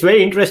it's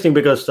very interesting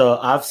because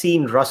I've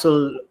seen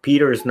Russell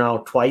Peters now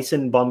twice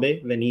in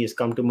Bombay. When he has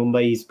come to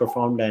Mumbai, he's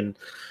performed and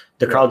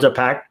the crowds are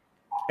packed.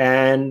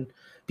 And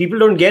people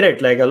don't get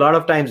it. Like a lot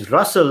of times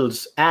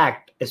Russell's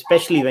act,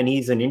 especially when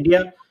he's in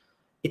India,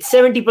 it's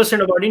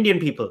 70% about Indian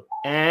people.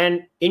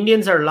 And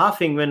Indians are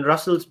laughing when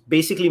Russell's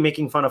basically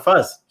making fun of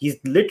us. He's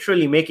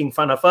literally making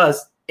fun of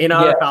us in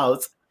our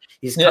house.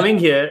 He's coming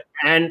here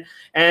and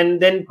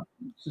then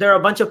there are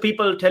a bunch of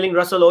people telling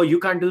Russell, "Oh, you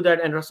can't do that."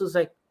 And Russell's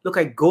like, "Look,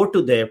 I go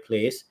to their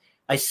place.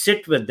 I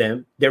sit with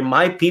them. They're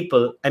my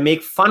people. I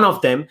make fun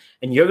of them.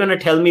 And you're going to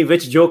tell me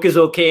which joke is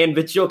okay and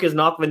which joke is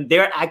not when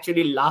they're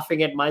actually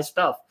laughing at my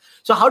stuff."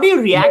 So how do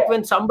you react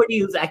when somebody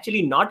who's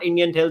actually not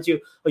Indian tells you,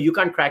 "Oh, you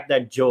can't crack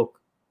that joke.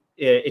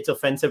 It's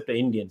offensive to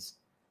Indians"?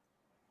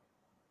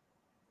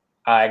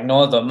 I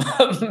ignore them.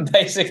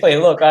 Basically,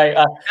 look,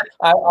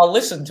 I'll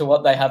listen to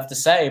what they have to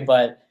say,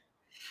 but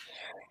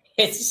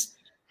it's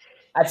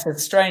a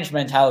strange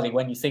mentality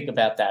when you think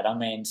about that. I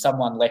mean,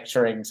 someone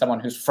lecturing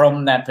someone who's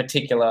from that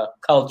particular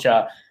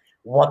culture,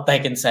 what they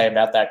can say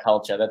about that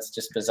culture, that's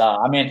just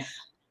bizarre. I mean,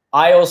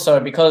 I also,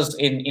 because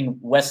in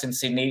Western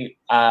Sydney,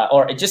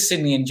 or just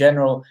Sydney in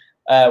general,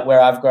 where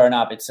I've grown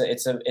up, it's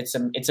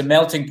a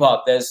melting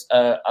pot. There's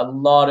a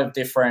lot of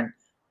different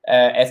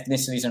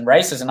ethnicities and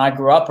races, and I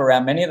grew up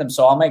around many of them.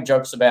 So I'll make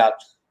jokes about,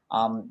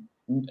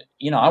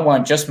 I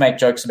won't just make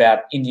jokes about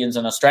Indians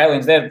and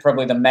Australians. They're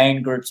probably the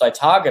main groups I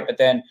target, but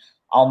then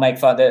I'll make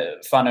fun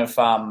of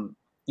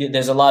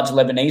there's a large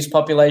Lebanese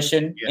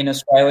population in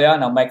Australia,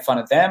 and I'll make fun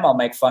of them. I'll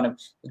make fun of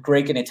the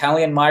Greek and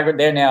Italian migrant.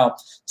 They're now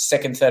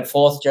second, third,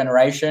 fourth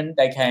generation.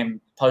 They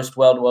came post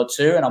World War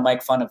II, and I'll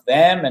make fun of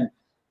them. And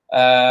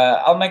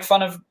I'll make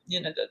fun of,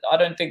 I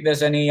don't think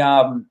there's any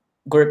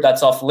group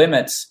that's off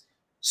limits.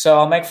 So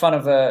I'll make fun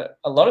of a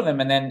lot of them.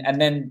 And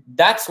then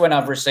that's when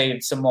I've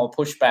received some more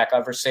pushback.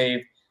 I've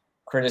received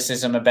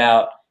criticism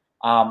about,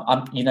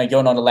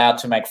 you're not allowed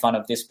to make fun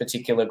of this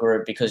particular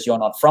group because you're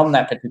not from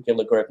that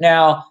particular group.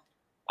 Now,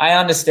 I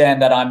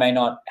understand that I may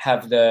not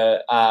have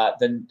the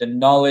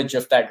knowledge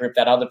of that group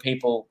that other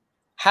people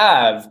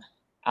have.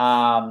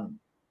 I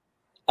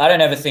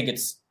don't ever think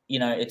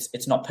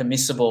it's not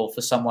permissible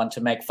for someone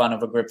to make fun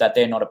of a group that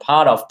they're not a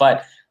part of.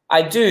 But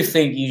I do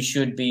think you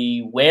should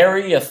be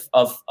wary of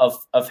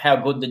how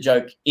good the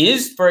joke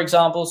is, for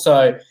example.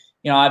 So,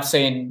 I've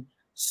seen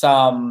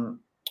some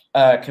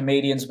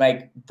comedians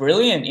make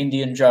brilliant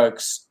Indian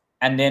jokes,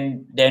 and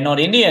then they're not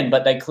Indian,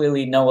 but they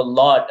clearly know a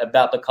lot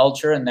about the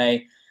culture, and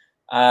they've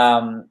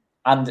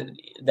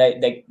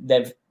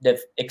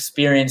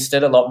experienced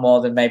it a lot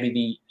more than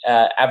maybe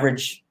the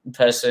average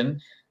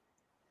person,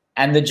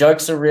 and the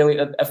jokes are really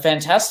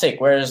fantastic.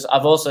 Whereas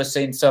I've also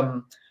seen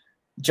some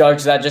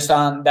jokes that just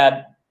aren't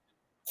that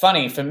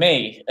funny for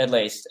me, at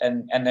least,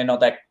 and they're not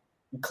that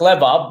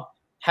clever.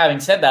 Having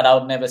said that, I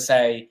would never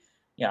say,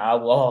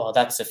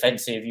 that's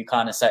offensive. You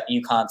can't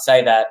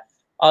say that.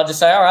 I'll just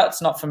say, all right,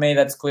 it's not for me.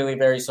 That's clearly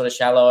very sort of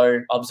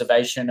shallow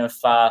observation of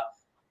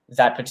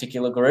that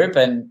particular group,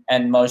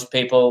 and most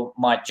people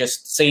might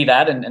just see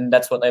that, and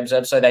that's what they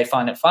observe, so they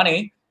find it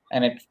funny,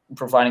 and it's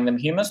providing them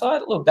humor.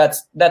 So look,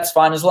 that's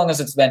fine as long as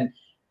it's then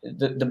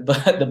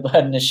the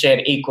burden is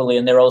shared equally,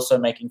 and they're also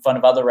making fun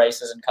of other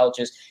races and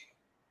cultures.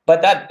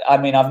 But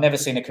I've never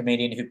seen a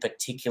comedian who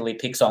particularly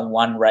picks on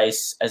one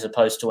race as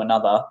opposed to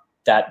another.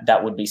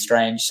 That would be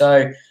strange.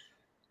 So,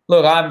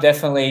 look, I'm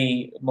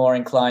definitely more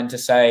inclined to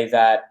say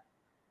that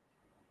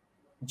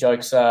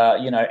jokes are,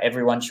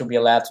 everyone should be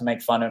allowed to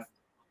make fun of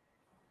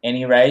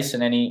any race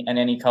and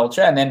any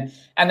culture, and then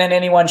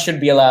anyone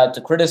should be allowed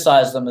to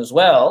criticize them as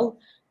well.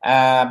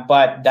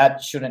 But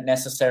that shouldn't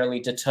necessarily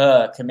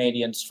deter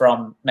comedians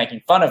from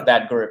making fun of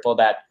that group or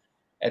that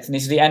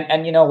ethnicity.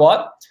 And you know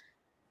what?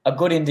 a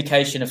good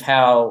indication of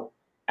how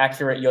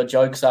accurate your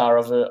jokes are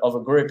of a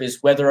group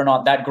is whether or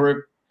not that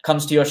group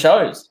comes to your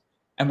shows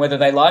and whether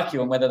they like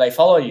you and whether they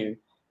follow you.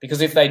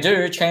 Because if they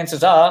do,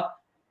 chances are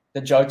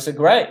the jokes are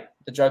great.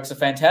 The jokes are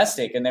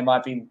fantastic. And there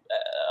might be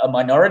a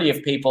minority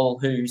of people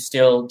who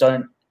still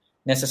don't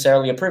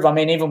necessarily approve. I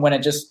mean, even when it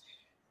just,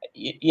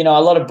 a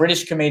lot of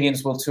British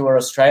comedians will tour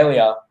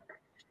Australia,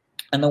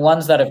 and the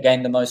ones that have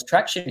gained the most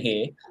traction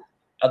here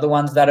are the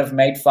ones that have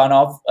made fun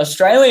of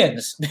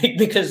Australians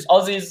because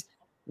Aussies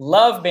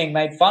love being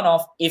made fun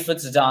of if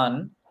it's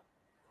done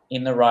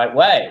in the right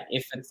way.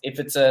 If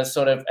it's a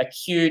sort of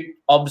acute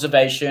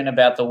observation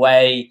about the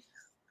way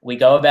we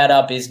go about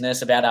our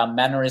business, about our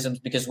mannerisms,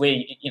 because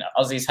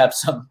Aussies have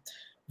some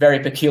very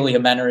peculiar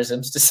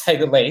mannerisms, to say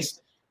the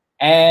least.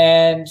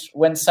 And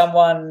when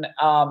someone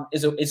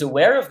is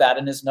aware of that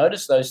and has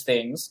noticed those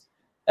things,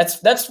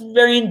 that's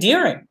very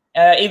endearing.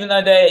 Even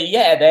though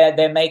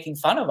they're making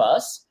fun of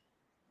us,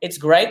 it's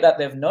great that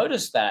they've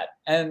noticed that,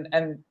 and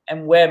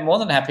we're more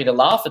than happy to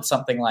laugh at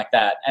something like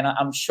that. And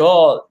I'm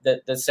sure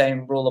that the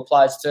same rule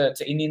applies to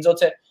Indians or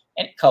to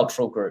any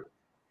cultural group.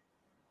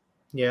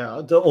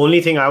 Yeah, the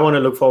only thing I want to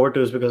look forward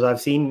to is because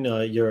I've seen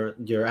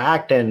your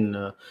act, and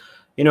a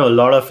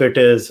lot of it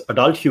is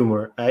adult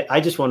humor. I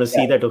just want to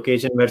see that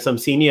occasion where some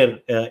senior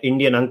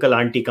Indian uncle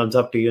auntie comes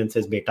up to you and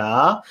says,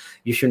 "Beta,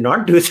 you should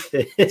not do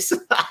this."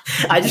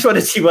 I just want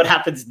to see what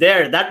happens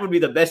there. That would be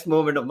the best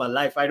moment of my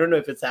life. I don't know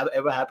if it's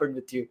ever happened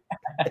with you.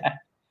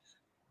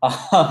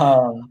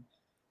 No,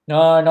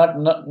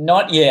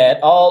 not yet.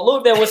 Oh,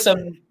 look, there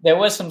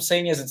were some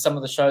seniors at some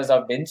of the shows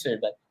I've been to,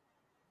 but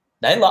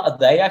they laugh.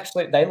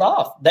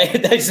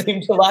 They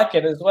seem to like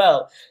it as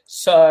well.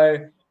 So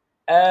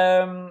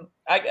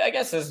I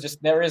guess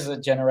there is a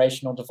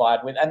generational divide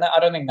and I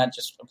don't think that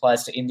just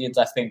applies to Indians.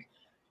 I think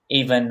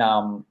even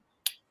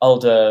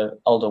older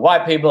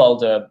white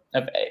people,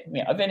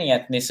 of any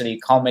ethnicity,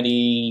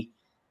 comedy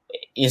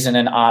isn't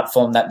an art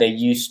form that they're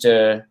used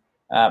to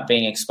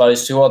being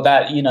exposed to, or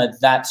that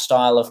that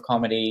style of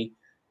comedy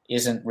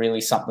isn't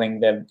really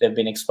something they've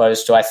been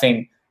exposed to. I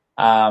think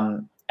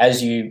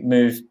as you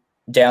move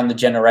down the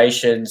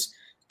generations,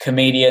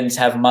 comedians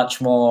have much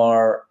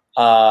more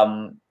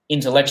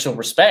intellectual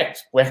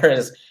respect,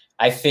 whereas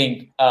I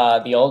think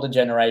the older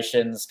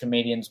generations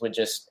comedians were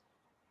just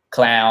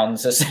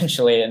clowns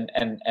essentially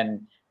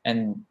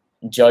and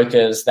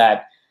jokers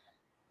that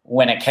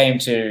when it came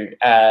to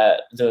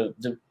the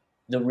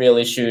real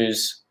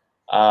issues,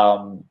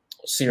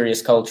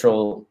 serious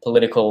cultural,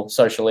 political,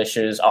 social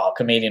issues, a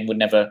comedian would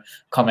never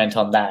comment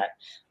on that.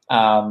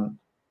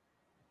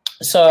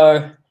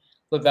 So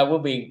look, that will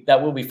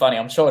be funny.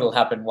 I'm sure it'll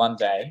happen one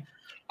day.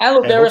 And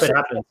look, there are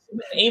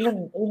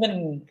even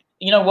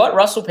what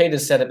Russell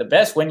Peters said it the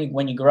best. When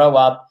you grow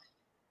up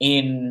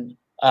in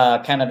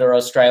Canada or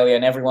Australia,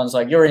 and everyone's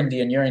like, "You're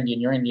Indian, you're Indian,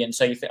 you're Indian,"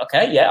 so you think,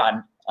 "Okay,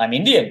 yeah, I'm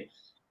Indian,"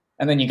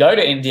 and then you go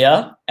to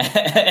India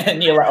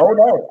and you're like, "Oh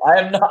no, I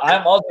am not.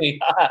 I'm Aussie.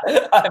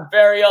 I'm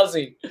very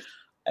Aussie,"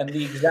 and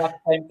the exact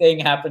same thing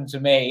happened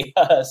to me.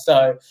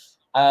 So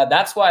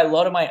that's why a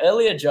lot of my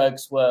earlier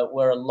jokes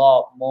were a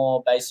lot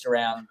more based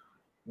around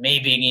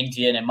me being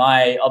Indian and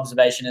my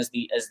observation as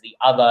the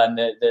other and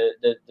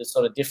the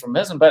sort of different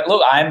person. But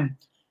look, I'm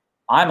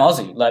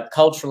Aussie. Like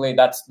culturally,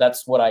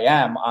 that's what I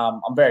am.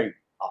 I'm very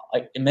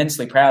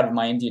immensely proud of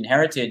my Indian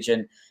heritage,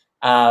 and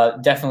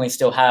definitely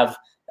still have.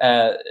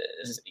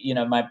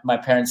 My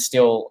parents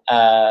still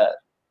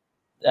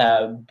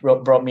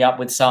brought me up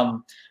with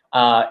some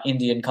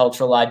Indian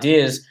cultural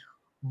ideas.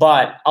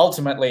 But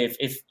ultimately,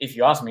 if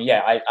you ask me,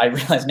 I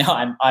realize now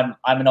I'm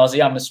an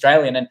Aussie, I'm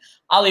Australian, and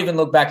I'll even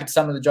look back at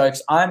some of the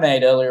jokes I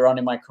made earlier on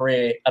in my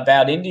career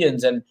about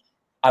Indians, and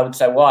I would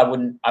say, well,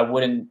 I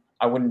wouldn't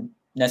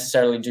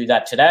necessarily do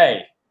that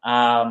today.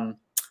 But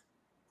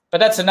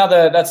that's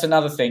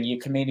another thing. You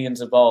comedians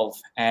evolve,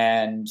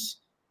 and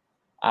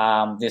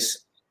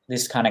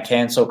this kind of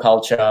cancel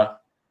culture.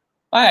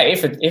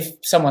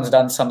 If someone's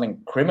done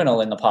something criminal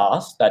in the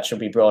past, that should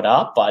be brought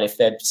up. But if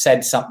they've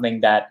said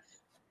something that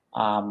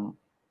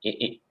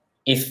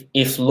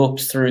if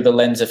looked through the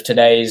lens of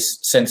today's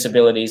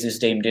sensibilities is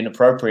deemed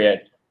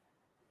inappropriate,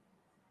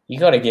 you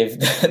got to give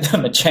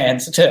them a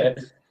chance to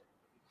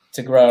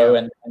grow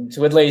and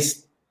to at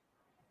least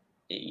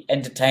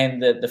entertain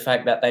the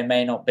fact that they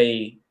may not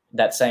be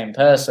that same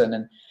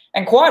person.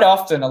 And quite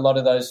often, a lot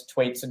of those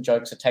tweets and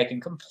jokes are taken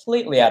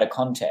completely out of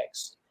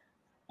context,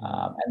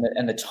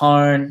 and the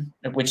tone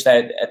at which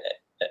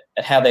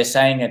how they're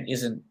saying it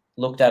isn't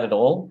looked at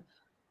all.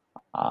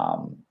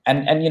 And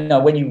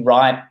when you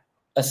write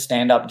a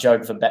stand-up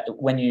joke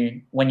when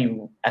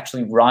you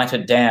actually write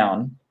it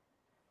down,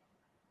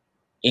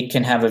 it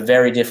can have a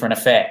very different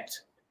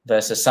effect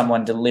versus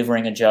someone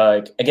delivering a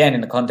joke again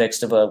in the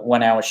context of a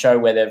 1 hour show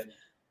where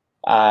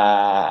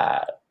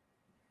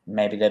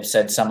maybe they've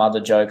said some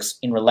other jokes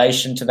in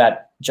relation to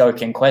that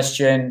joke in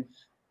question.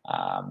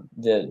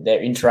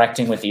 They're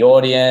interacting with the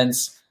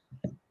audience.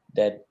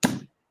 They're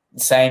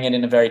saying it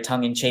in a very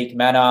tongue-in-cheek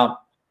manner.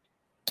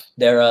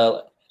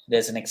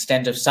 There's an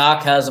extent of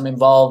sarcasm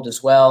involved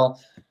as well.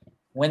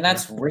 when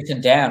that's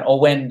written down, or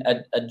when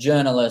a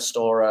journalist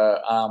or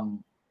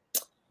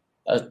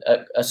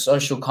a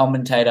social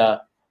commentator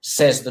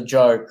says the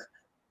joke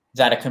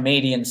that a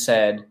comedian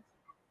said,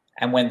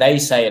 and when they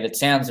say it, it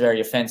sounds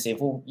very offensive.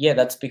 Well, yeah,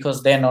 that's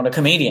because they're not a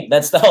comedian.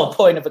 That's the whole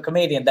point of a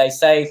comedian. They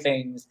say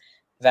things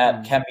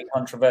that can be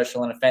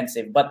controversial and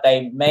offensive, but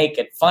they make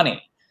it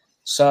funny.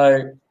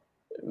 So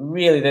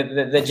really,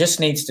 there just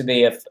needs to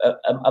be a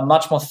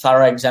much more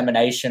thorough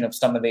examination of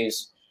some of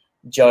these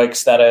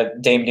jokes that are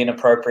deemed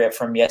inappropriate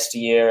from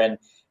yesteryear, and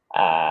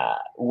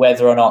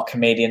whether or not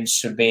comedians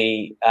should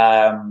be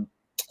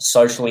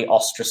socially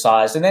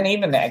ostracized. And then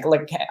even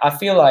like, I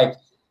feel like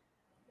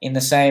in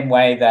the same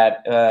way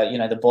that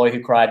the boy who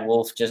cried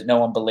wolf, just no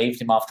one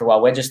believed him after a while.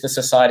 We're just the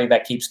society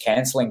that keeps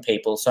canceling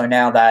people. So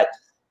now that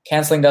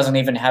canceling doesn't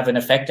even have an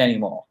effect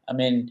anymore. I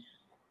mean,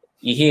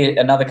 you hear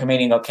another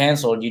comedian got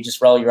cancelled, you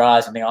just roll your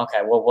eyes and think,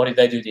 okay, well, what did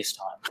they do this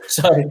time?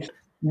 So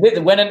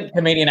when a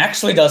comedian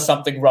actually does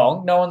something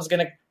wrong, no one's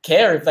going to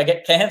care if they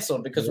get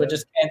cancelled, because we're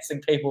just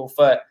cancelling people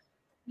for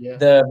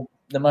the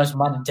most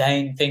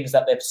mundane things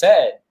that they've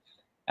said.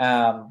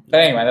 But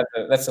anyway,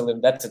 that's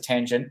a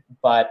tangent.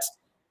 But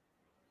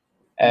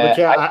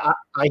yeah,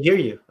 I hear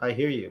you. I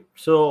hear you.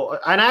 So,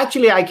 and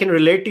actually, I can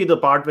relate to the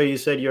part where you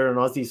said you're an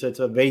Aussie. So it's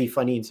a very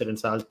funny incident.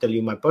 So I'll tell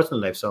you my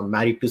personal life. So I'm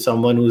married to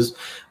someone who's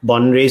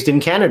born and raised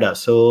in Canada.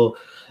 So,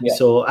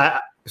 so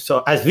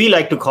as we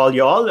like to call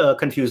you all,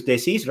 confused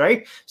desis,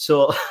 right?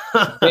 So,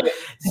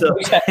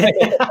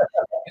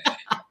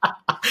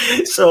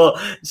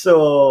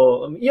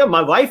 so yeah,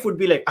 my wife would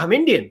be like, "I'm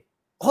Indian,"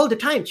 all the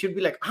time. She'd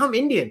be like, "I'm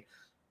Indian."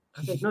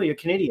 I'm like, "No, you're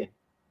Canadian."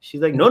 She's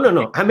like,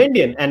 no, I'm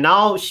Indian. And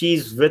now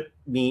she's with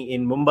me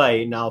in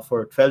Mumbai now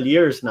for 12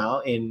 years now.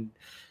 And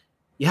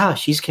yeah,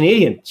 she's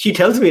Canadian. She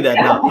tells me that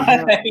now.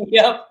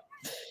 Yep.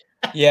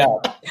 Yeah.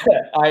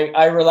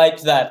 I relate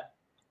to that.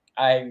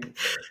 I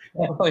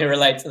definitely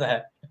relate to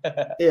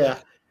that. Yeah.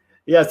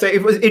 So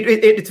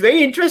it's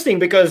very interesting,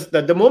 because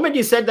the moment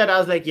you said that, I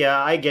was like,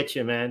 yeah, I get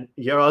you, man.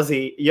 You're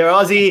Aussie.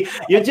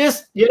 You're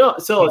just,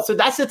 so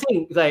that's the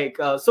thing. Like,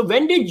 so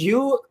when did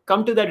you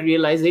come to that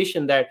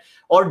realization that,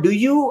 or do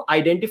you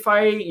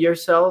identify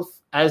yourself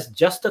as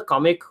just a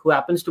comic who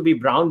happens to be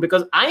brown?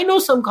 Because I know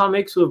some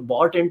comics who have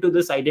bought into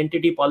this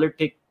identity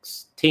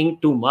politics thing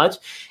too much,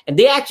 and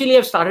they actually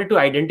have started to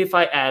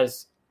identify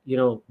as,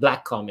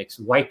 black comics,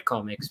 white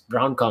comics,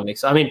 brown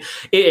comics. I mean,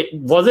 it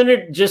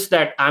wasn't just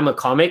that I'm a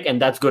comic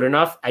and that's good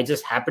enough. I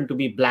just happen to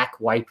be black,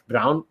 white,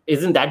 brown.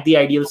 Isn't that the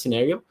ideal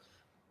scenario?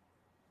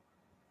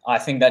 I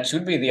think that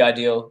should be the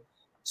ideal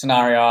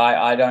scenario.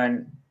 I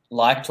don't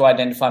like to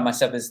identify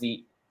myself as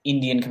the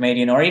Indian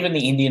comedian or even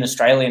the Indian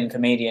Australian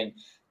comedian.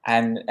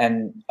 And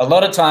a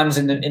lot of times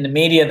in the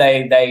media,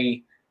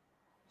 they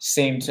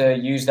seem to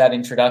use that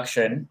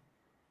introduction.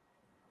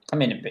 I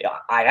mean,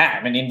 I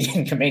am an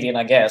Indian comedian,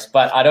 I guess,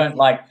 but I don't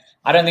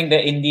think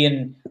the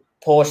Indian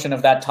portion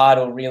of that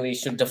title really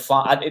should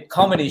define it.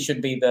 Comedy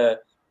should be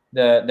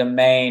the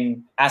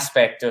main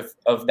aspect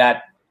of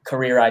that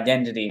career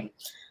identity.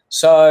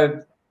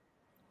 So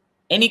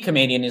any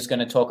comedian is going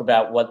to talk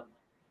about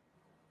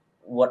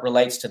what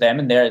relates to them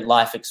and their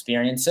life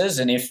experiences.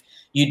 And if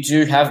you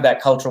do have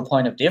that cultural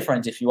point of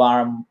difference, if you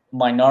are a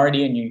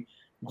minority and you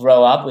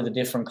grow up with a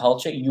different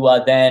culture, you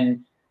are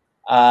then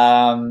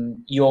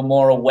you're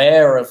more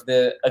aware of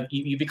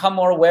you become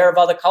more aware of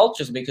other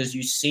cultures because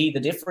you see the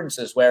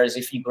differences. Whereas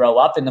if you grow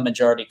up in the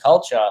majority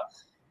culture,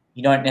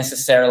 you don't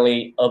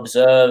necessarily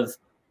observe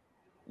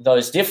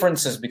those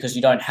differences because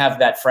you don't have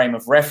that frame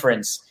of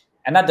reference.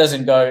 And that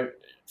doesn't go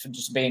for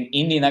just being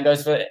Indian. That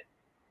goes for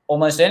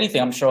almost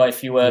anything. I'm sure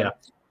if you were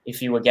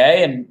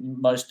gay and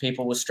most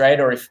people were straight,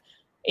 or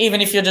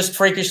even if you're just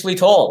freakishly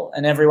tall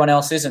and everyone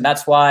else isn't,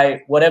 that's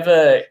why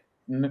whatever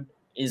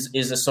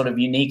is a sort of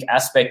unique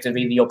aspect of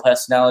either your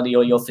personality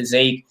or your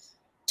physique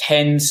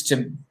tends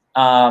to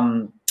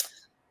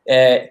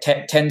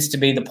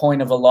be the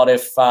point of a lot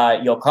of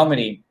your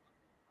comedy.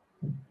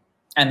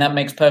 And that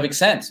makes perfect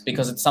sense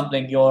because it's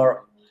something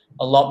you're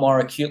a lot more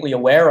acutely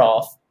aware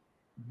of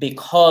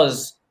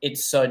because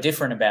it's so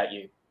different about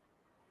you.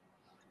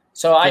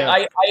 So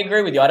I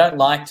agree with you. I don't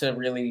like to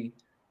really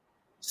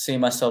see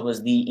myself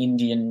as the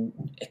Indian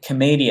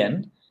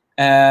comedian.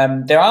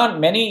 There aren't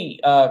many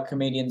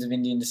comedians of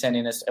Indian descent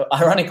in us.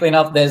 Ironically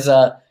enough, there's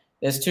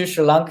two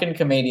Sri Lankan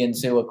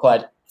comedians who are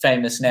quite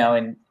famous now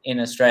in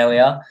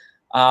Australia.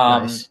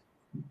 Nice.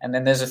 And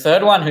then there's a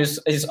third one who's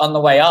on the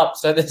way up.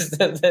 So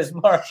there's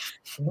more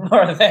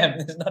of them.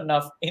 There's not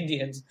enough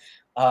Indians.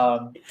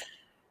 But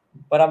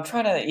I'm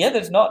trying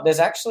to. There's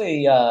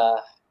actually.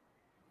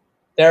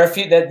 There are a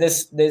few.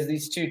 There's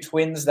these two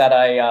twins that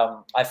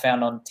I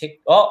found on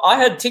TikTok. Oh, I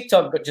heard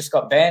TikTok just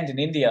got banned in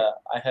India.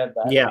 I heard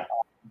that. Yeah.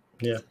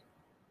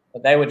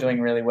 But they were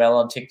doing really well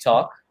on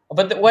TikTok.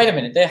 But wait a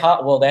minute, they're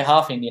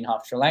half Indian,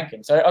 half Sri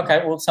Lankan. So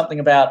okay, well, something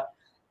about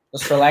the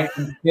Sri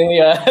Lankan.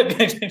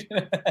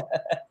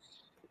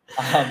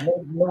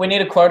 We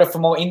need a quota for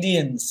more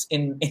Indians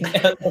in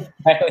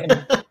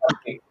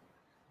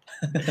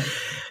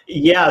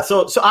Yeah.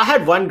 So I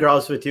had one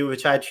grouse with you,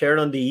 which I had shared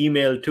on the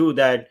email too.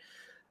 That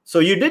So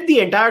you did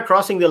the entire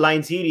Crossing the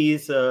Line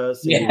series. So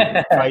Yeah.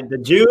 you tried the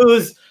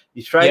Jews,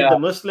 you tried Yeah. the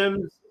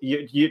Muslims,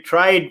 you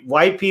tried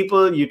white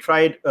people, you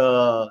tried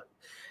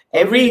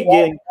every.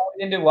 We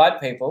didn't do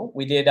white people.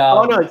 We did.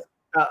 Oh no.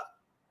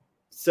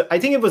 So I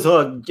think it was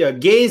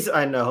gays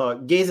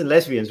and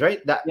lesbians,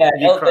 right?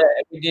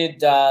 We did.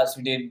 So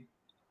we did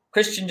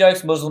Christian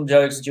jokes, Muslim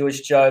jokes,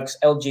 Jewish jokes,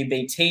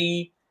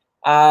 LGBT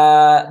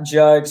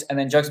jokes, and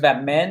then jokes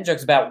about men,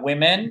 jokes about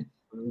women.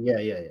 Yeah.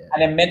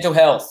 And then mental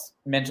health.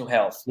 Mental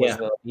health. Yeah.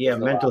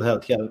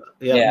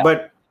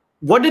 But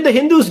what did the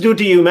Hindus do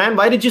to you, man?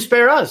 Why did you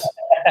spare us?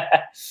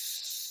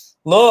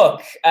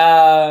 Look,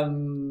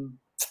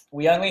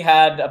 we only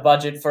had a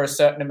budget for a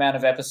certain amount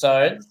of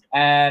episodes,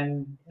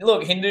 and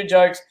look, Hindu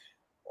jokes,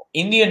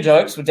 Indian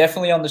jokes were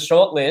definitely on the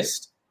short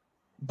list,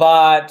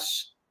 but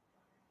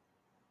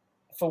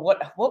for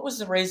what was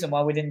the reason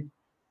why we didn't?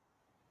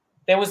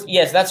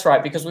 Yes, that's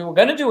right, because we were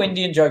going to do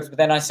Indian jokes, but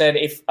then I said,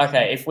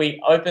 if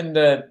we open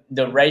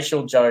the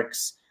racial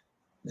jokes,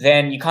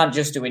 then you can't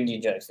just do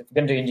Indian jokes. If you're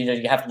going to do Indian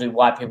jokes, you have to do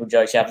white people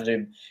jokes, you have to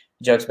do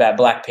jokes about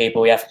black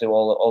people, you have to do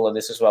all of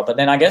this as well. But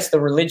then I guess the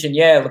religion,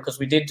 because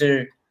we did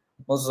do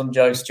Muslim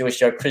jokes, Jewish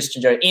joke,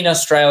 Christian joke. In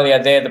Australia,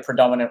 they're the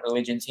predominant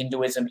religions.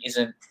 Hinduism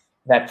isn't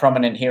that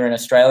prominent here in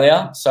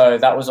Australia, so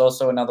that was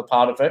also another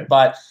part of it.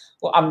 But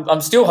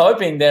I'm still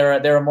hoping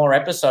there are more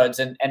episodes,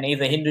 and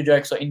either Hindu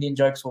jokes or Indian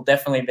jokes will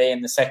definitely be in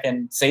the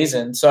second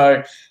season.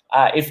 So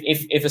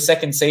if a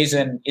second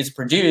season is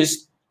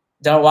produced,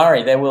 don't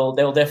worry, there will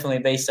definitely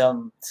be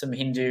some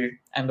Hindu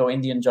and or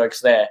Indian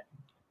jokes there.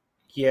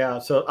 Yeah,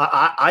 so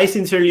I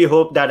sincerely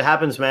hope that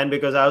happens, man,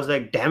 because I was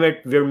like, damn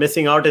it, we're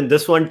missing out in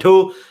this one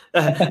too.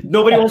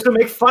 Nobody wants to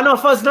make fun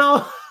of us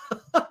now.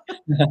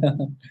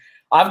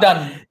 I've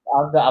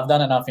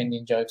done enough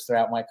Indian jokes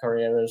throughout my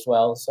career as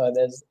well, so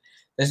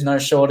there's no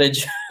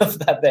shortage of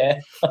that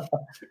there.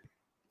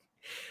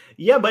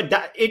 Yeah, but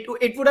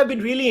it would have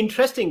been really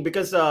interesting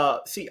because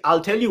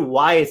I'll tell you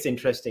why it's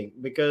interesting,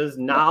 because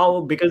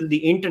now, because of the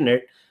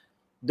internet,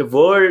 the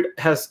world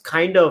has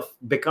kind of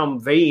become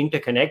very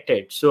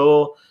interconnected.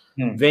 So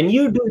when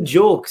you do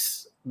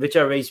jokes which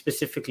are very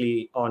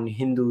specifically on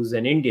Hindus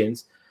and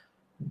Indians,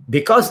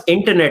 because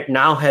internet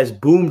now has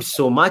boomed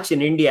so much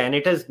in India, and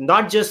it has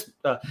not just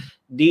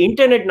the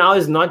internet now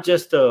is not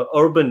just a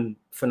urban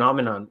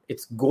phenomenon.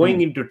 It's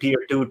going into tier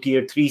 2,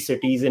 tier 3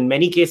 cities. In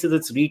many cases,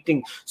 it's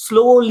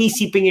slowly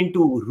seeping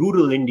into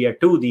rural India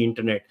too, the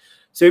internet.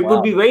 So it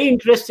would be very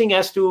interesting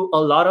as to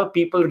a lot of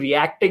people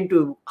reacting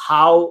to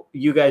how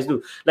you guys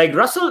do. Like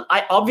Russell,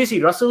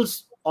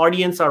 Russell's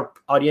audiences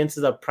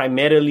are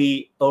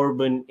primarily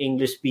urban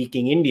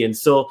English-speaking Indians.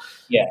 So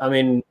I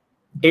mean,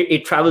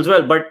 it travels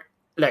well. But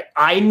like,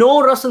 I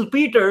know Russell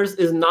Peters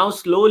is now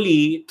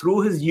slowly,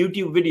 through his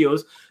YouTube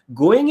videos,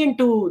 going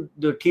into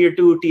the tier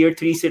 2, tier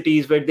 3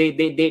 cities where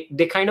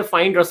they kind of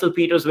find Russell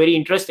Peters very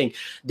interesting.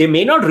 They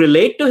may not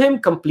relate to him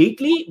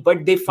completely,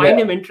 but they find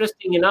him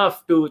interesting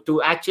enough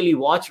to actually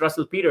watch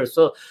Russell Peters.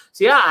 So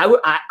yeah,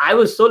 I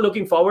was so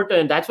looking forward to it.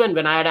 And that's when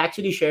I had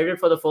actually shared it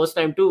for the first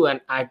time too, and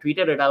I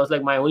tweeted it. I was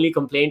like, my only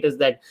complaint is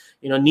that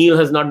Neil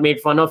has not made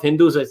fun of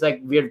Hindus. It's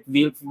like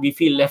we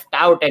feel left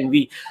out, and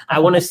I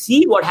want to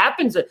see what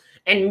happens.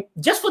 And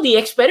just for the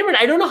experiment,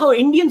 I don't know how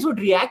Indians would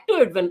react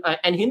to it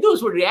and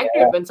Hindus would react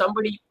to it when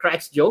somebody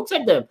cracks jokes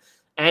at them.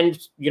 And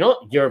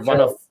you're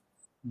one of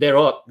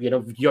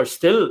you're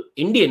still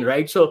Indian,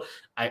 right? So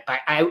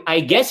I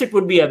guess it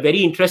would be a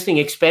very interesting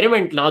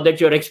experiment now that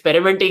you're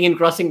experimenting in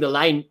crossing the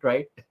line,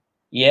 right?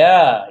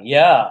 Yeah.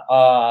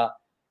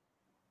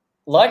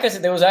 Like I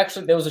said, there was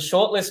a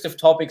short list of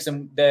topics,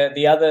 and there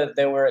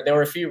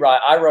were a few.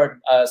 I wrote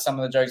some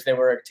of the jokes. There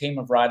were a team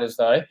of writers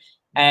though,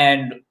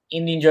 and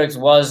Indian jokes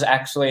was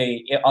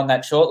actually on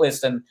that short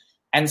list,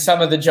 and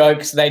some of the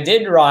jokes they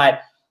did write,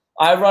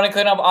 ironically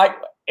enough,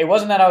 it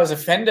wasn't that I was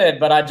offended,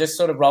 but I just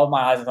sort of rolled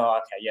my eyes and thought,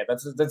 okay, yeah,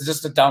 that's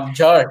just a dumb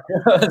joke.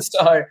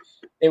 So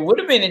it would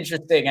have been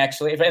interesting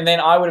actually, and then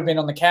I would have been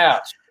on the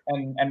couch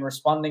and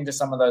responding to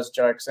some of those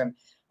jokes, and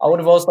I would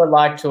have also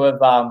liked to have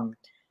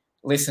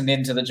listened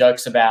into the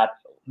jokes about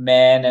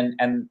men,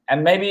 and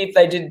maybe if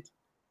they did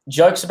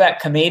jokes about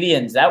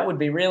comedians, that would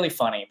be really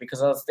funny,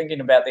 because I was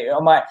thinking about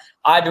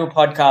I do a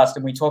podcast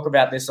and we talk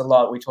about this a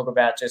lot. We talk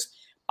about just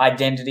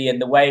identity, and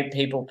the way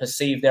people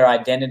perceive their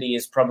identity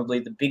is probably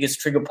the biggest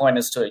trigger point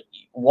as to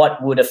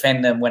what would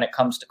offend them when it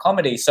comes to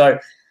comedy. So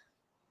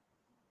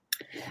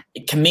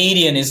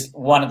comedian is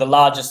one of the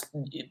largest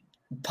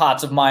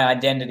parts of my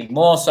identity,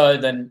 more so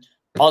than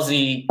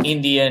Aussie,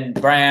 Indian,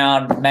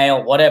 brown,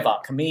 male, whatever.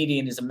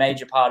 Comedian is a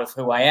major part of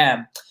who I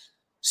am.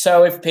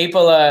 So if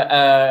people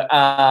are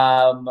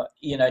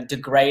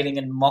degrading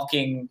and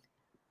mocking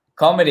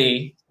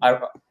comedy,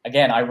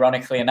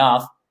 ironically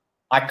enough,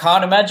 I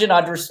can't imagine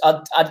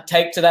I'd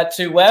take to that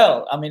too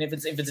well. I mean, if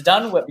it's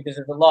done well, because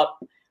there's a lot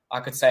I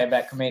could say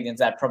about comedians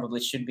that probably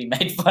should be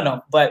made fun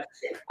of, but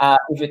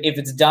if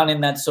it's done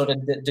in that sort of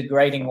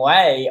degrading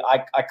way,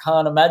 I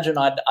can't imagine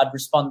I'd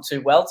respond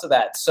too well to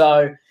that.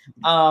 So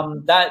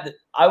that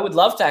I would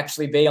love to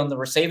actually be on the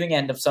receiving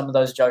end of some of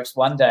those jokes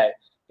one day,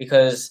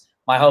 because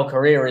my whole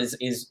career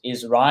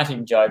is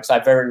writing jokes. I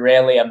very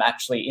rarely am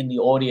actually in the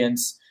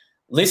audience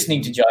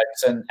listening to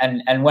jokes,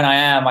 and when I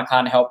am, I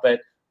can't help but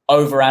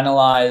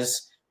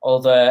overanalyze all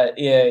the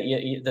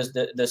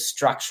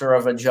structure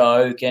of a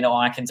joke, and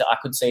I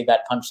could see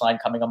that punchline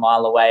coming a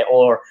mile away,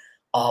 or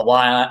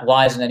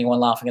why isn't anyone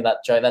laughing at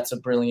that joke? That's a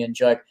brilliant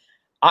joke.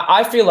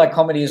 I feel like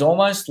comedy is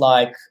almost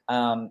like,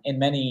 in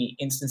many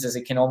instances,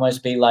 it can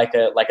almost be like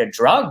a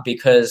drug,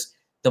 because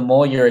the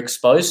more you're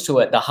exposed to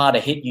it, the harder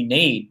hit you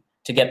need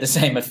to get the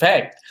same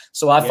effect.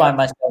 So I find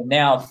myself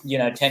now,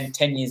 10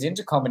 years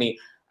into comedy,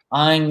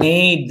 I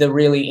need the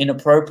really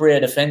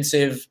inappropriate,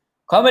 offensive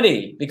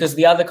comedy, because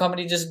the other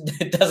comedy just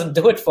doesn't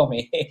do it for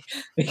me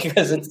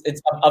because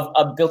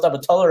I've built up a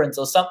tolerance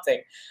or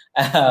something.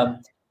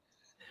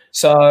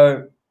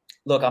 So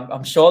look,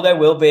 I'm sure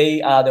there'll be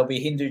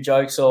Hindu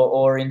jokes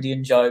or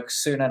Indian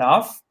jokes soon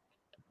enough.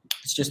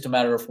 It's just a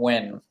matter of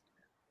when.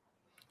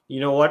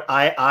 You know what?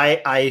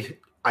 I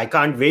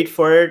can't wait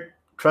for it.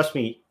 Trust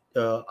me.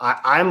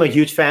 I'm a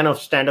huge fan of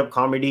stand-up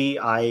comedy.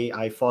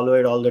 I follow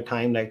it all the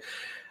time. Like,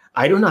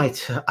 I don't know.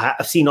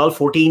 I've seen all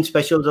 14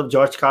 specials of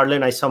George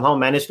Carlin. I somehow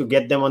managed to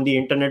get them on the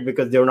internet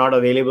because they're not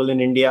available in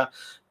India.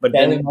 But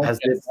then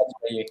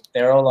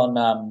they're all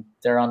on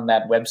they're on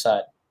that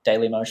website,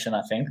 Dailymotion,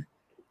 I think.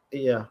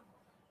 Yeah.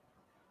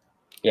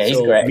 Yeah,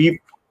 he's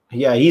great.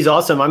 He's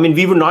awesome. I mean,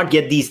 we would not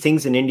get these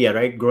things in India,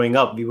 right? Growing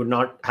up, we would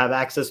not have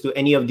access to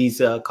any of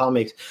these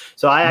comics.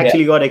 So I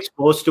actually got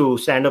exposed to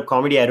stand-up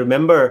comedy. I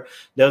remember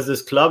there was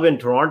this club in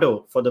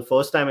Toronto for the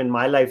first time in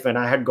my life when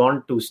I had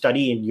gone to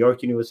study in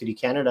York University,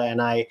 Canada, and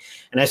I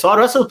saw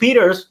Russell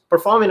Peters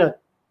perform in a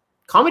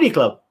comedy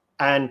club,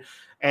 and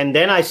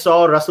then I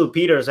saw Russell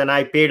Peters, and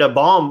I paid a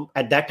bomb.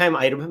 At that time,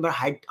 I remember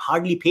I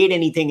hardly paid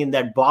anything in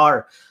that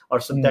bar or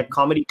that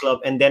comedy club,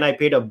 and then I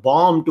paid a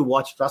bomb to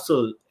watch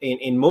Russell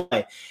in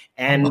Mumbai,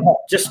 and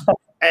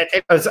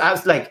I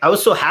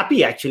was so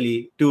happy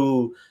actually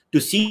to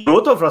see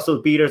growth of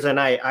Russell Peters, and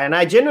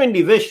I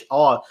genuinely wish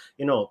all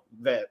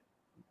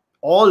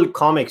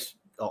comics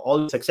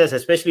all success,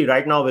 especially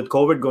right now with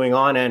COVID going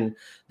on, and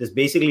there's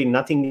basically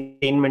nothing in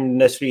the entertainment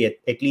industry,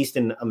 at least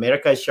in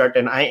America, is shut,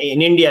 and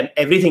in India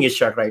everything is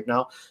shut right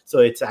now. So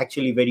it's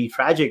actually very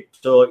tragic.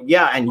 So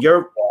yeah, and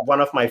you're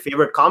one of my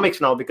favorite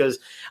comics now, because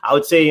I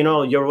would say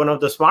you're one of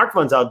the smart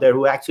ones out there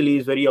who actually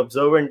is very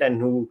observant and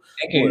who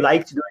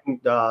likes doing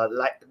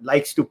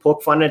likes to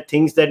poke fun at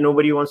things that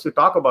nobody wants to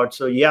talk about.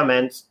 So yeah,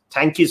 man,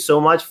 thank you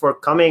so much for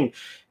coming.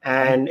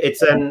 And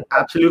it's an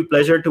absolute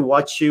pleasure to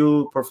watch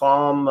you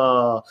perform.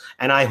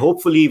 And I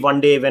hopefully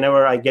one day,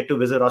 whenever I get to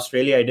visit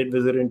Australia, I did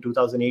visit in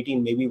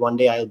 2018, maybe one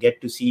day I'll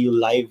get to see you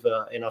live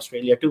in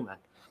Australia too, man.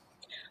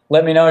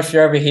 Let me know if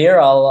you're over here.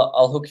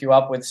 I'll hook you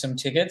up with some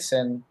tickets,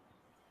 and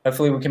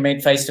hopefully we can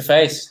meet face to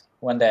face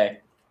one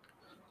day.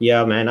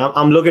 Yeah, man.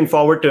 I'm looking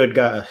forward to it,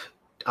 guys.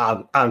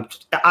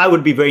 I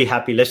would be very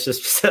happy. Let's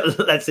just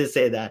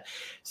say that.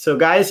 So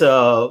guys,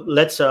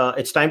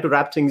 it's time to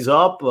wrap things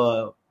up.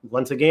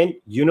 Once again,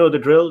 you know the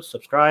drill.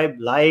 Subscribe,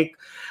 like.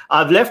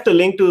 I've left a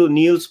link to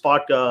Neil's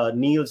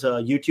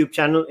YouTube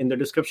channel in the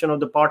description of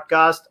the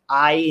podcast.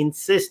 I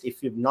insist,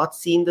 if you've not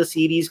seen the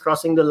series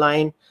Crossing the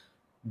Line,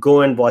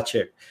 go and watch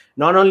it.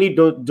 Not only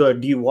do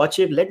you watch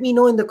it, let me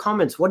know in the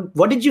comments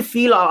what did you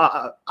feel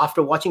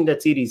after watching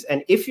that series.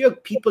 And if you're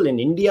people in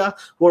India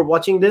who are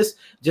watching this,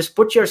 just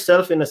put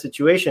yourself in a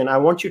situation. I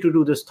want you to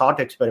do this thought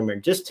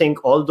experiment. Just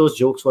think all those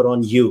jokes were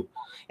on you.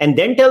 And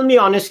then tell me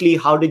honestly,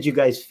 how did you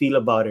guys feel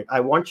about it?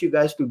 I want you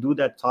guys to do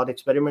that thought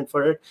experiment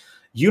for it.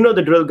 You know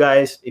the drill,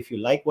 guys. If you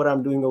like what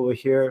I'm doing over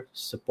here,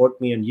 support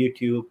me on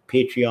YouTube,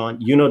 Patreon.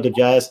 You know the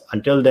jazz.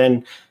 Until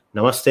then,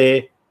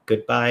 namaste,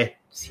 goodbye.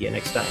 See you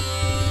next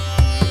time.